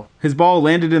an animal. His ball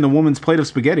landed in the woman's plate of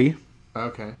spaghetti.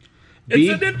 Okay. B.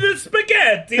 It's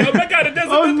spaghetti. Oh my god, it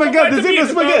doesn't. Oh my God, it's in the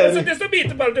spaghetti. It's a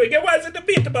meatball doing it. Why is it a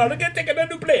meatball? I can take a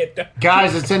new plate.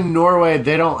 Guys, it's in Norway.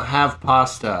 They don't have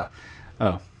pasta.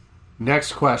 Oh.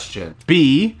 Next question.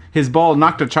 B. His ball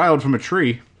knocked a child from a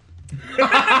tree.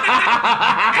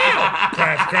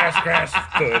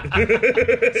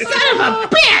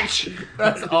 Crash. Good.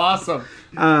 That's awesome.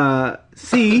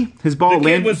 C. His ball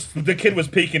landed... The kid was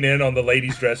peeking in on the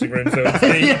ladies' dressing room, so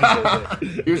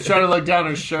it's He was trying to look down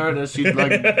her shirt as she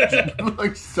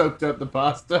like soaked up the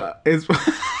pasta.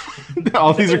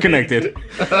 All these are connected.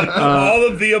 all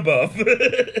of the above.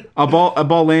 A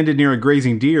ball landed near a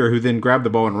grazing deer, who then grabbed the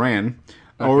ball and ran.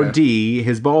 Or Okay. D.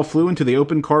 His ball flew into the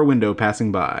open car window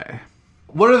passing by.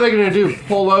 What are they going to do?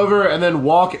 Pull over and then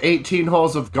walk 18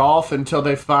 holes of golf until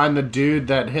they find the dude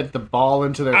that hit the ball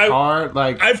into their car?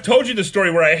 Like, I've told you the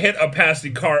story where I hit a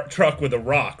passing truck with a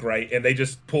rock, right? And they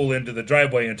just pull into the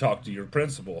driveway and talk to your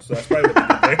principal. So that's probably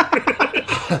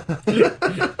what they did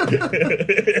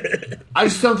there. I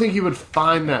just don't think you would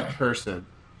find that person.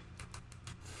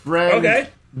 Friend, Okay.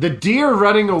 the deer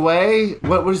running away.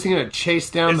 What is he going to chase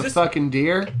down Is the this- fucking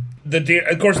deer? The deer,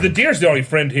 of course, the deer's the only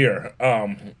friend here.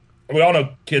 We all know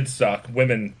kids suck.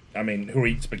 Women, I mean, who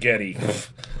eat spaghetti.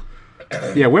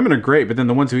 Yeah, women are great, but then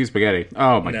the ones who eat spaghetti.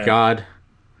 Oh my No. God.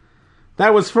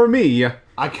 That was for me.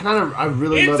 I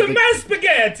really love my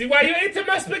spaghetti. Why you eating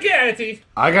my spaghetti?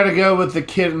 I got to go with the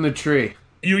kid in the tree.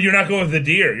 You're not going with the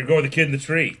deer. You're going with the kid in the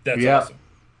tree. That's Yeah. awesome.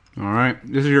 All right.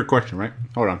 This is your question, right?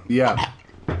 Hold on. Yeah.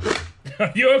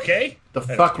 Are you okay? The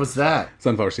fuck was that?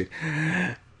 Sunflower seed.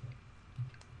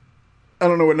 I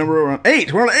don't know what number we're on.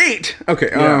 8. We're on 8. Okay.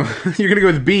 Yeah. You're going to go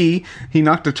with B. He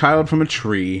knocked a child from a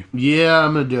tree. Yeah,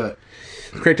 I'm going to do it.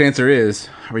 Correct answer is...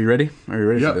 Are you ready? Are you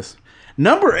ready Yep. for this?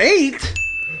 Number 8?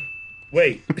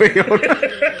 Wait. Wait, hold on.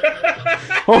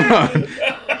 Hold on.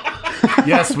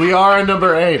 Yes, we are on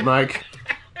number 8, Mike.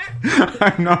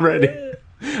 I'm not ready.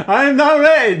 I'm not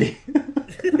ready.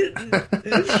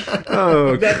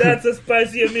 Oh, That's a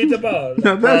spicy meatball.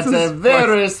 no, That's a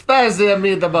very spicy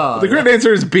meatball. The correct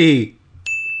answer is B.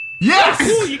 Yes!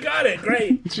 Ooh, you got it.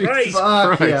 Great. Great.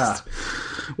 Fuck Christ.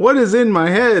 yeah. What is in my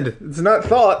head? It's not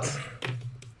thoughts.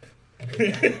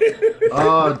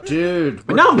 Oh, dude.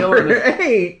 We're killing Number it.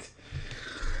 8.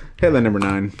 Headline number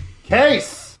 9.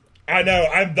 Case! I know.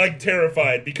 I'm like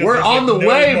terrified because We're there's, on the like, no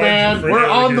way, margin man. for We're error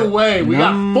on here. the way. We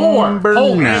got 4. Number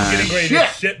Holy nine. I'm getting ready shit.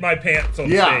 to shit my pants on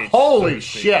Yeah, stage. holy so to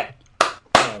speak. shit.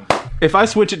 If I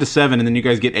switch it to 7 and then you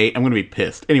guys get 8, I'm going to be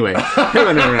pissed. Anyway,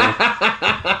 headline number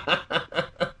 9.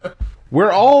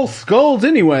 We're all skulls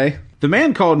anyway. The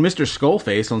man called Mr.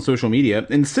 Skullface on social media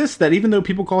insists that even though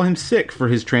people call him sick for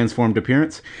his transformed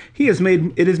appearance, it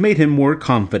has made him more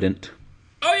confident.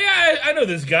 Oh yeah, I know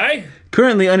this guy.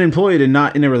 Currently unemployed and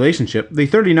not in a relationship, the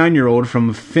 39-year-old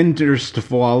from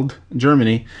Finderstwald,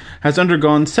 Germany, has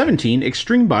undergone 17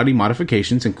 extreme body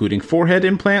modifications, including forehead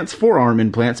implants, forearm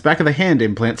implants, back of the hand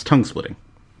implants, tongue splitting.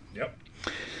 Yep.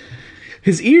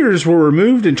 His ears were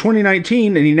removed in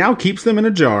 2019, and he now keeps them in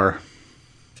a jar.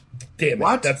 Damn it.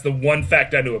 What? That's the one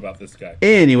fact I knew about this guy.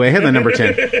 Anyway, headline number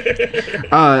 10.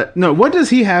 No, what does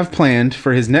he have planned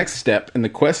for his next step in the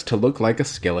quest to look like a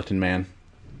skeleton man?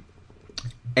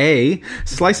 A.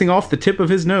 Slicing off the tip of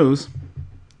his nose.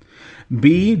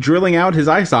 B. Drilling out his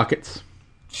eye sockets.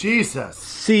 Jesus.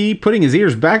 C. Putting his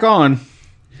ears back on.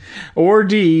 Or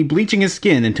D. Bleaching his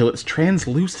skin until it's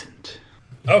translucent.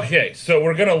 Okay, so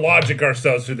we're gonna logic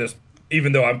ourselves through this,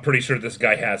 even though I'm pretty sure this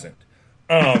guy hasn't.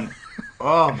 Oh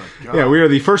my god. Yeah, we are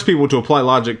the first people to apply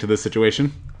logic to this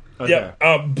situation. Yeah,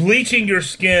 bleaching your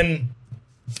skin,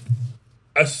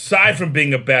 aside from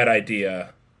being a bad idea,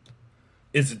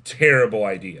 is a terrible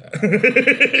idea.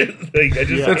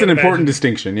 That's an important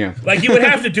distinction, yeah. Like, you would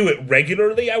have to do it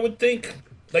regularly, I would think.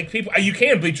 Like, people, you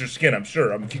can bleach your skin, I'm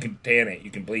sure. I mean, you can tan it,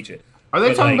 you can bleach it. Are they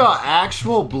But, talking like, about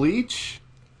actual bleach?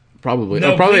 Probably.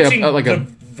 No, Probably bleaching like the a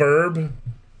verb.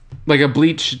 like a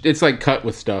bleach. It's like cut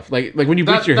with stuff. Like when you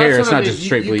bleach your hair, That's it's what I not mean. just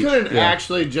straight bleach. You couldn't Yeah.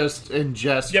 actually just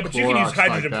ingest Yeah, but you can use Clorox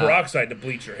hydrogen like that. peroxide to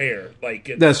bleach your hair. Like,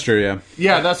 it's, That's true, yeah.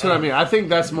 Yeah, that's what I mean. I think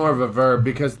that's more of a verb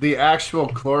because the actual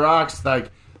Clorox, like,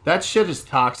 that shit is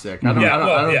toxic. I don't, Yeah, well,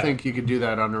 I don't yeah. think you could do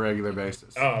that on a regular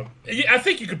basis. yeah, I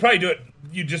think you could probably do it.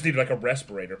 You just need like a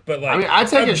respirator. But like, I mean, I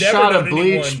take I've a never shot of known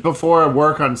bleach anyone- before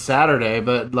work on Saturday,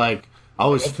 but like, I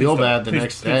always Please feel don't. bad the Please-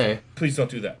 next please- day. Please don't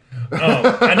do that.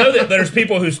 I know that there's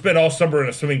people who spend all summer in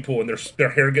a swimming pool and their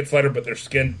hair gets lighter, but their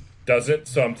skin doesn't.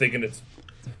 So I'm thinking it's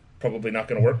probably not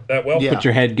going to work that well. Yeah. But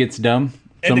your head gets dumb.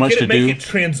 So And much to to get it, do. make it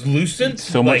translucent.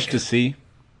 So like, much to see.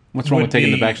 What's wrong would with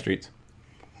taking the be- back streets?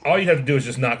 All you have to do is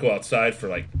just not go outside for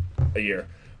like a year.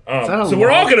 that a So we're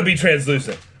all long- going to be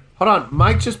translucent. Hold on,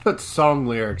 Mike just put song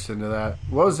lyrics into that.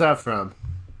 What was that from?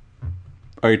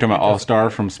 Are you talking about All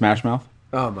Star from Smash Mouth?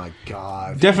 Oh my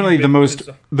god. Definitely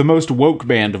the most woke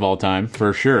band of all time,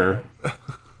 for sure.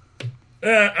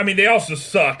 I mean, they also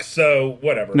suck. So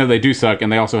whatever. No, they do suck,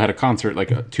 and they also had a concert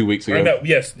like 2 weeks ago. I know.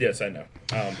 Yes, I know.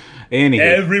 Anywho.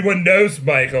 Everyone knows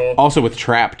Michael. Also with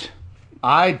Trapped.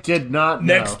 I did not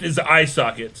know. Next is eye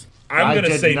sockets. I'm I going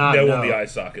to did say not no know. on the eye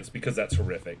sockets because that's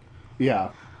horrific. Yeah.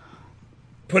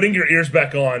 Putting your ears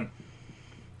back on,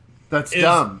 That's Is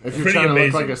dumb. If you're pretty trying to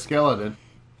amazing. look like a skeleton.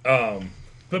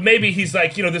 but maybe he's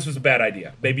like, this was a bad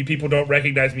idea. Maybe people don't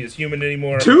recognize me as human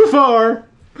anymore. Too far!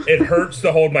 It hurts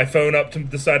to hold my phone up to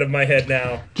the side of my head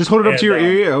now. Just hold it up And, to your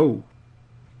ear.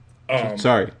 Oh.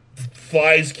 Sorry.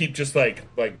 Flies keep just like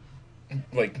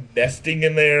nesting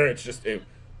in there. It's just ew.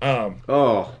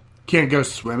 Oh. Can't go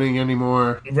swimming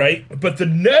anymore. Right? But the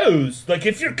nose, like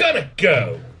if you're gonna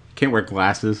go, Can't wear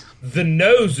glasses. the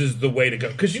nose is the way to go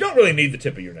because you don't really need the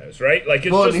tip of your nose, right? Like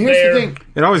it's Well, just and here's there. the thing.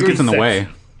 It always Your gets in the sex- way.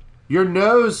 Your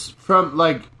nose from,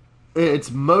 like,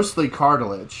 it's mostly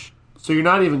cartilage. So you're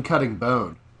not even cutting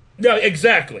bone. No,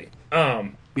 exactly. Yeah.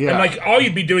 And like all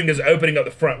you'd be doing is opening up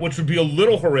the front, which would be a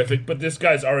little horrific. But this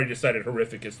guy's already decided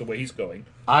horrific is the way he's going,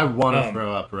 I want to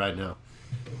throw up right now.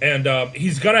 and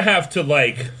he's gonna have to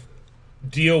like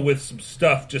deal with some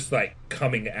stuff just like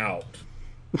coming out.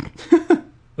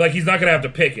 Like he's not gonna have to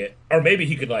pick it, or maybe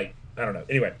he could like I don't know.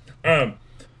 Anyway,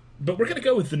 but we're gonna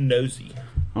go with the nosy.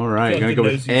 All right, I feel gonna like go the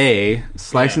with nose A,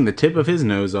 slicing the tip of his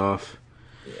nose off.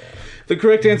 The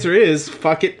correct answer is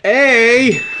fuck it,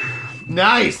 A.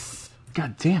 Nice.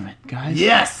 God damn it, guys!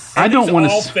 Yes. I don't It's want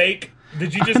all to. fake.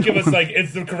 Did you just give us like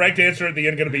is the correct answer at the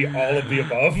end going to be all of the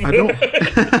above? I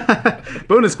don't.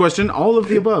 Bonus question: all of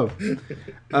the above.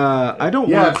 I don't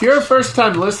Yeah, want. if you're a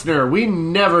first-time listener, we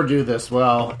never do this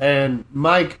well. And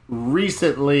Mike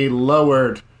recently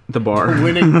lowered the bar.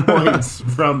 winning points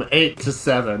from 8 to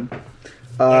 7.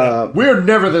 We're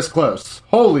never this close.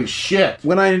 Holy shit.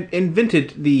 When I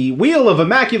invented the wheel of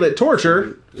immaculate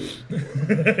torture,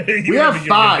 We have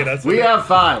 5. We have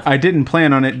 5. I didn't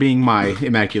plan on it being my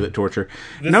immaculate torture.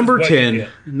 is Number what you 10. get.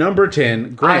 Number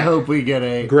 10. Grant. I hope we get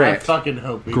a. Grant. I fucking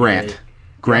hope we Grant. get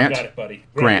Grant. Got it, buddy.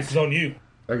 Grant. This is on you.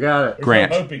 a. I got it. Here's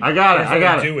Grant. what I'm hoping. I got it, Here's I what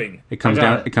got I'm it. doing. It comes I got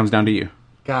down. it. It comes down to you.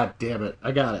 God damn it.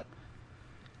 I got it.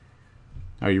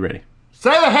 Are you ready?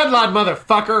 Say the headline,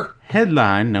 motherfucker.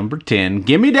 Headline number 10.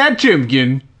 Gimme that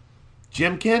chimkin.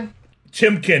 Jimkin?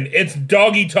 Chimkin. It's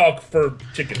doggy talk for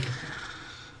chicken.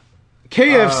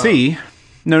 KFC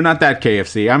No, not that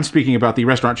KFC. I'm speaking about the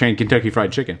restaurant chain Kentucky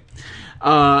Fried Chicken.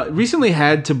 Recently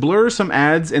had to blur some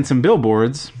ads and some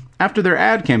billboards after their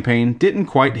ad campaign didn't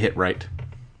quite hit right.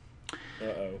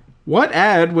 Uh-oh. What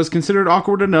ad was considered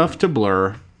awkward enough to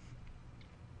blur?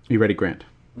 You ready, Grant?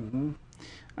 Mm-hmm.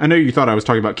 I know you thought I was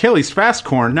talking about Kelly's Fast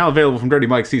Corn, now available from Dirty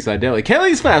Mike's Seaside Deli.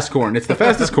 Kelly's Fast Corn. It's the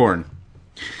fastest corn.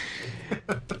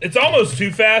 It's almost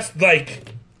too fast.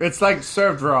 Like, It's like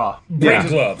served raw. break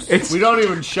gloves. It's We don't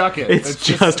even shuck it. it's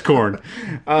just corn.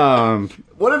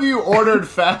 What if you ordered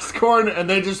fast corn and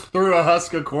they just threw a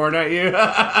husk of corn at you?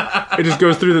 It just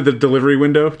goes through the delivery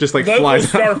window, just like Local flies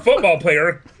star out. football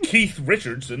player Keith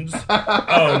Richardson's.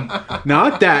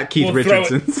 Not that Keith We'll throw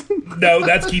it- Richardson's. No,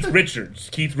 that's Keith Richards.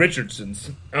 Keith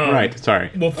Richardson's. Right, sorry.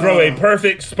 We'll throw a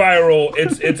perfect spiral.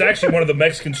 It's actually one of the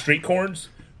Mexican street corns,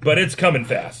 but it's coming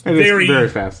fast. It is very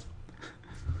fast.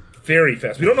 Very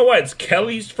fast. We don't know why it's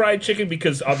Kelly's Fried Chicken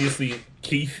because obviously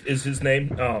Keith is his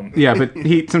name. Yeah, but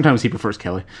sometimes he prefers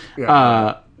Kelly.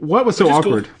 Yeah. What was so Which is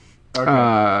awkward?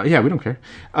 Okay. Yeah, we don't care.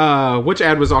 Which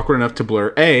ad was awkward enough to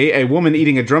blur? A woman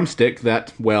eating a drumstick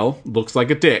that, well, looks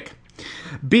like a dick.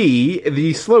 B,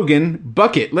 the slogan,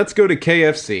 "Bucket, let's go to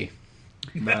KFC."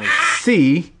 Nice.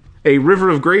 C, a river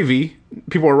of gravy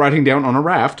people are riding down on a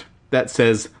raft that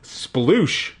says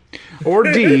sploosh. Or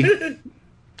D,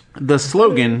 the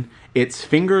slogan, "It's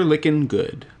finger licking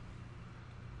good."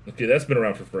 Okay, that's been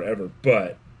around for forever,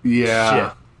 but Yeah.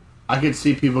 Shit. I could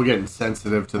see people getting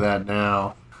sensitive to that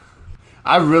now.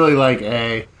 I really like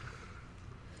A.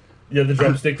 yeah, the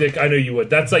drumstick dick. I know you would.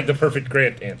 That's like the perfect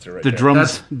Grant answer right The there.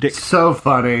 drums That's dick. so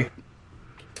funny.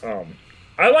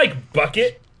 I like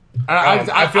bucket.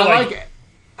 I feel like.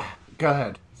 Go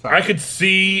ahead. Sorry. I could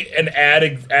see an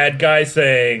ad guy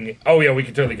saying, "Oh yeah, we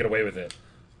could totally get away with it,"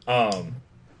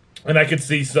 and I could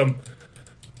see some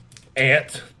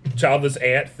childless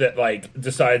aunt that like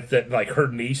decides that like her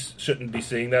niece shouldn't be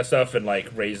seeing that stuff and like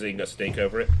raising a stink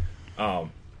over it.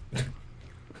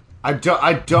 I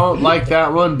don't like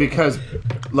that one because,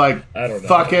 like, I don't know.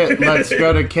 fuck it, let's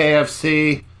go to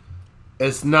KFC.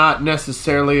 It's not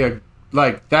necessarily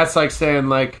that's like saying,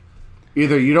 like,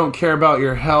 either you don't care about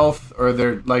your health or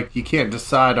they're, like, you can't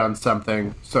decide on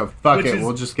something, so fuck Which it, is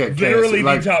we'll just get literally KFC.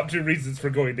 Like, the top 2 reasons for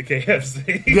going to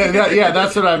KFC. yeah,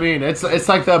 that's what I mean. It's like it's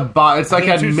like Too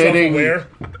admitting self-aware.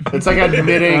 it's like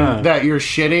admitting that you're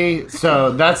shitty.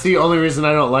 So that's the only reason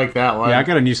I don't like that one. Yeah, I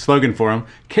got a new slogan for him.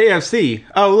 KFC.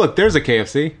 Oh, look, there's a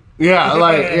KFC.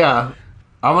 Yeah,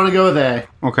 I want to go with A.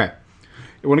 Okay.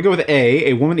 You want to go with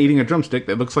A woman eating a drumstick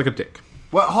that looks like a dick.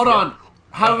 Well, hold on.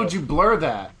 How would you blur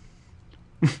that?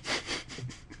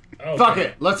 Oh, Fuck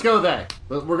it. Let's go with A.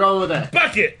 We're going with A.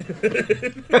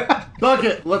 Bucket.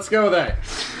 Bucket. Let's go with A.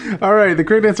 All right, the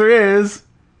correct answer is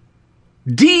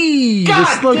D. God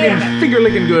the slogan, damn finger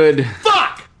licking good.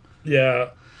 Fuck! Yeah.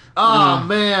 Oh,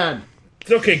 man.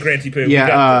 It's okay, Granty Poo. We Yeah,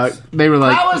 got this. they were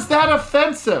like, How is that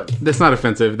offensive? that's not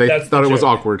offensive. They That's thought the it was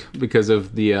joke. awkward because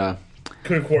of the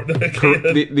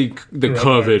the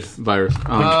COVID virus.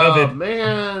 Oh, Covet.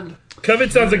 man.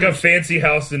 Covet sounds like a fancy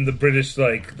house in the British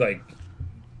like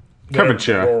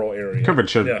Coventshire. rural area.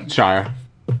 Coventshire. Yeah.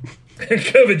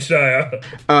 Coventshire.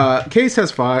 Case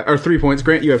has 3 points.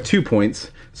 Grant, you have 2 points.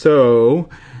 So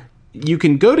you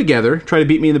can go together, try to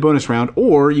beat me in the bonus round,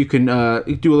 or you can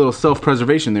do a little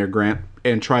self-preservation there, Grant,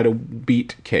 and try to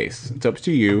beat Case. It's up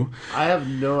to you. I have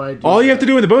no idea. All you have to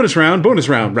do in the bonus round,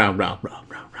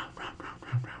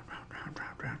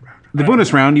 The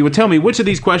bonus round, you would tell me which of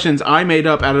these questions I made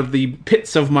up out of the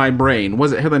pits of my brain.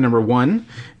 Was it headline number 1,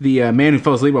 the man who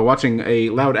fell asleep while watching a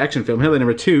loud action film? Headline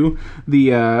number 2,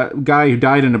 the guy who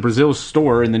died in a Brazil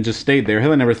store and then just stayed there?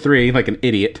 Headline number 3, like an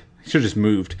idiot. He should have just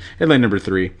moved. Headline number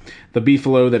 3, the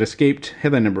beefalo that escaped.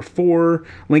 Headline number 4,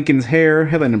 Lincoln's hair.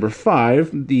 Headline number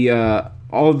 5, the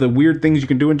all of the weird things you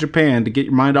can do in Japan to get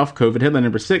your mind off COVID. Headline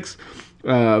number 6,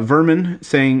 Vermin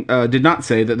did not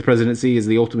say that the presidency is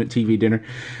the ultimate TV dinner.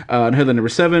 And headline number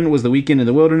 7 was the weekend in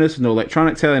the wilderness with no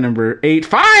electronics. Headline number 8,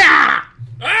 fire!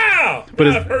 Ow! But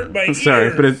That hurt my ears.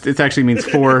 sorry, but it actually means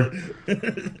 4.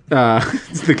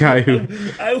 It's the guy who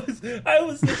I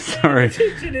was sorry.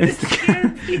 attention and it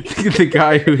scared me. the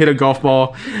guy who hit a golf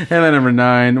ball. Headline number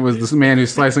 9 was this man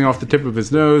who's slicing off the tip of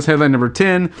his nose. Headline number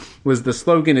 10 was the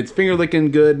slogan, "It's finger licking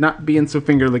good, not being so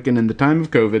finger licking in the time of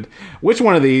COVID." Which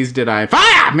one of these did I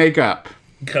make up?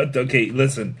 Okay,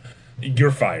 listen.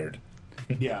 You're fired.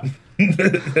 Yeah.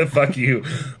 Fuck you.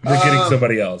 We're getting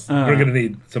somebody else. We're gonna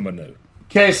need someone new.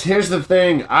 Case, here's the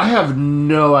thing. I have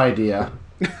no idea.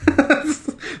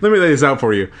 Let me lay this out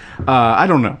for you. I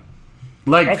don't know.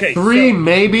 Like, Okay, 3 so-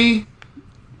 maybe?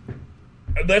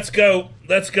 Let's go.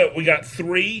 We got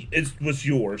 3. Was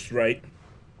yours, right?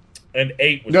 and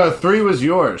 8 was No, yours. 3 was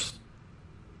yours.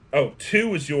 Oh, 2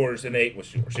 was yours and 8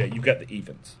 was yours. Yeah, you got the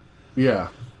evens. Yeah.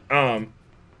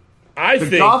 I The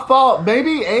think golf ball,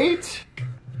 maybe 8?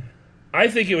 I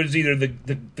think it was either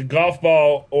the golf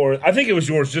ball or I think it was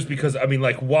yours just because I mean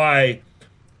like why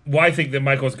think that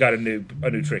Michael's got a new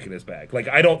trick in his bag? Like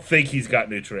I don't think he's got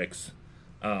new tricks.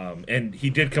 And he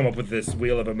did come up with this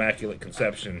Wheel of Immaculate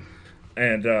Conception.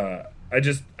 And I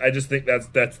just think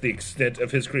that's the extent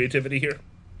of his creativity here.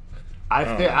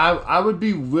 I would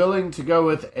be willing to go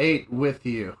with 8 with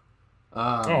you.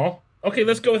 Okay,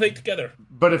 let's go with 8 together.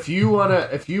 But if you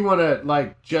wanna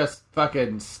like just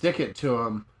fucking stick it to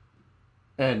him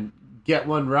and get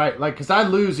one right, like, because I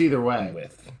lose either way.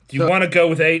 Do you want to go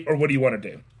with 8 or what do you want to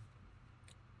do?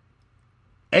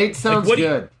 8 sounds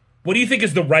good. What do you think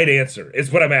is the right answer?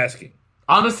 Is what I'm asking.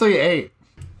 Honestly, 8.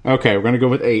 Okay, we're gonna go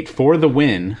with 8 for the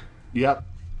win. Yep.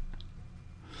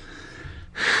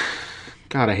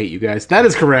 God, I hate you guys. That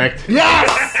is correct.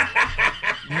 Yes.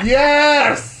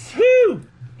 Yes. Woo!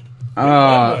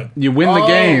 You win the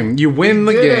game. You win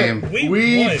the did game.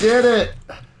 We won. did it.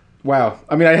 Wow.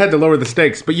 I mean, I had to lower the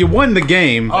stakes, but you won the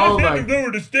game. Oh I my had to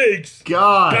lower the stakes.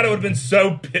 God. God, I would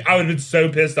have been so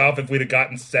pissed off if we'd have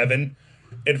gotten 7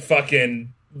 and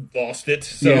fucking lost it.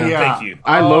 So Yeah. thank you.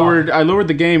 I lowered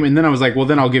the game, and then I was like, well,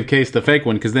 then I'll give Case the fake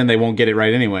one, because then they won't get it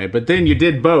right anyway. But then you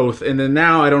did both, and then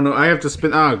now I don't know. I have to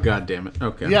spin. Oh, God damn it.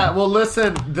 Okay. Yeah, well,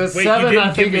 listen, the you 7 didn't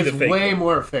I think give me is the fake way one.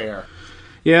 more fair.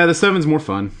 Yeah, the 7's more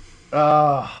fun.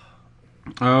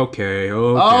 Okay.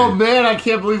 Oh man, I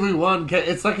can't believe we won.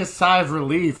 It's like a sigh of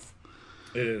relief.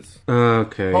 It is.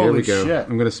 Okay, here Holy we go. shit.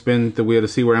 I'm going to spin the wheel to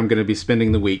see where I'm going to be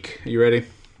spending the week. You ready?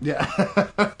 Yeah.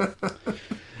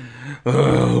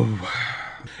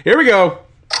 Here we go.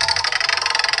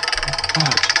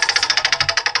 Oh, Jesus.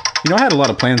 You know, I had a lot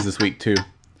of plans this week, too.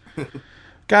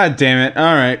 God damn it.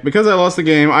 All right. Because I lost the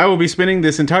game, I will be spending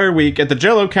this entire week at the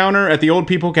Jell-O counter at the Old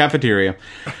People Cafeteria.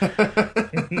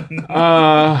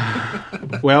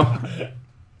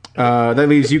 That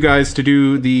leaves you guys to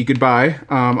do the goodbye.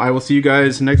 I will see you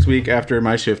guys next week after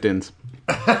my shift ends.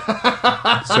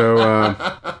 So,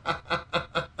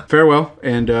 farewell,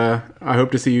 and I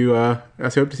hope to see you. I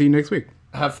hope to see you next week.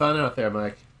 Have fun out there,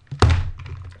 Mike.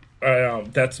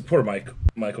 That's poor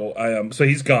Michael. So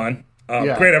he's gone.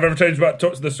 Yeah. Great. I've ever told you about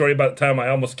the story about the time I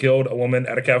almost killed a woman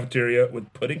at a cafeteria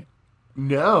with pudding.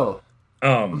 No.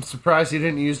 I'm surprised you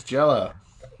didn't use Jell-O.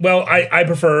 Well, I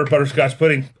prefer butterscotch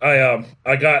pudding.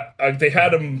 They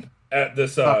had them at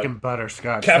this Fucking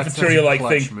butterscotch. cafeteria like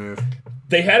That's such a thing. clutch move.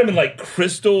 They had them in like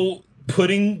crystal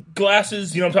pudding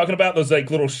glasses. You know what I'm talking about? Those like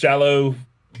little shallow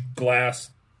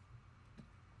glass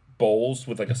bowls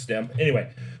with like a stem.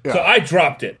 Anyway, so I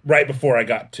dropped it right before I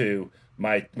got to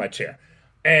my chair.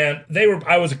 And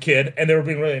I was a kid, and they were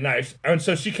being really nice. And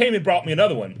so she came and brought me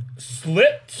another one.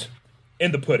 Slipped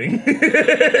in the pudding.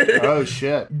 Oh,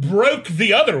 shit. Broke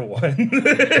the other one.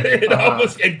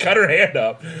 It cut her hand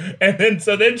up. And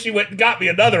then she went and got me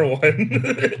another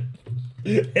one.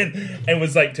 and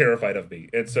was like terrified of me.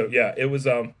 And so, yeah, it was,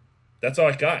 that's all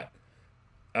I got.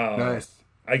 Nice.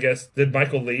 I guess, did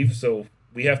Michael leave? So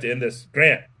we have to end this.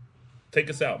 Grant,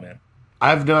 take us out, man. I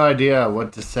have no idea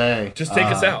what to say. Just take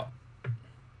us out.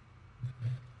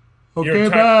 Okay, Your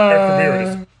entire career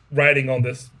is riding on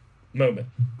this moment.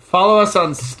 Follow us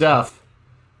on stuff.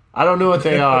 I don't know what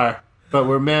they are, but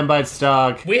we're Man Bites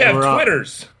Dog. We have and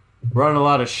Twitters. We're on a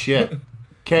lot of shit.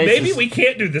 Maybe we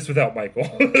can't do this without Michael.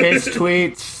 Case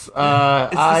tweets.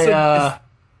 I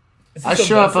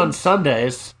show up on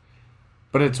Sundays,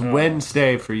 but it's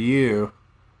Wednesday for you.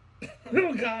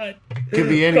 Oh, God. Could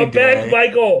be any Come day. back,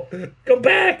 Michael. Come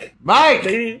back. Mike!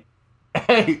 Baby.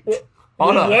 Hey!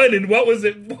 Hold We on. won, and what was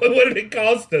it? What did it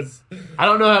cost us? I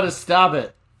don't know how to stop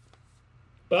it.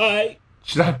 Bye.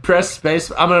 Should I press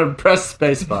space? I'm going to press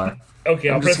spacebar. Okay,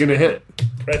 I'm I'll just press gonna hit.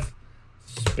 Press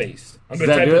space. I'm Does going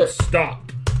to that type do in it?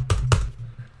 stop.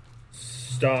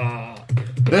 Stop.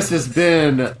 This has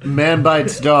been Man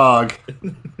Bites Dog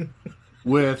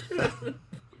with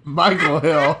Michael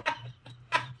Hill.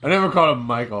 I never called him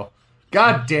Michael.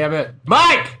 God damn it.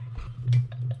 Mike!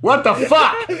 What the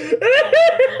fuck?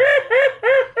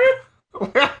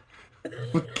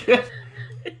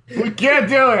 we can't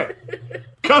do it.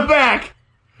 Come back.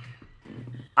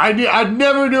 I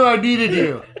never knew I needed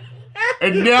you.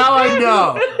 And now I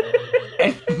know.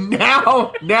 And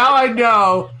now I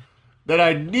know that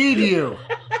I need you.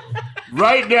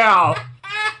 Right now.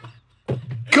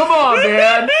 Come on,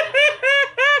 man.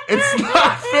 It's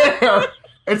not fair.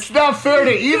 It's not fair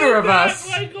to either of us.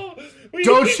 Michael,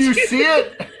 Don't you see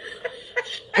it?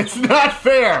 It's not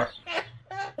fair.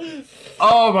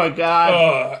 Oh my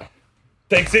god.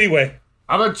 Thanks anyway.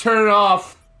 I'm gonna turn it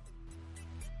off.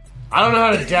 I don't know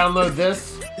how to download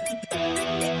this.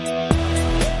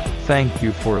 Thank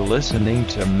you for listening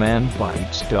to Man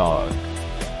Bites Dog.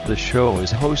 The show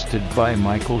is hosted by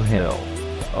Michael Hill,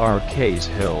 R.Case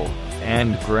Hill,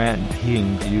 and Grant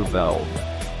King Uveld.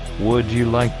 Would you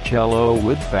like Jello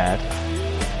with that?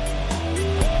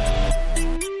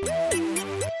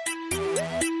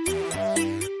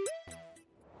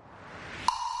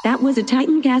 That was a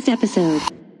Titancast episode.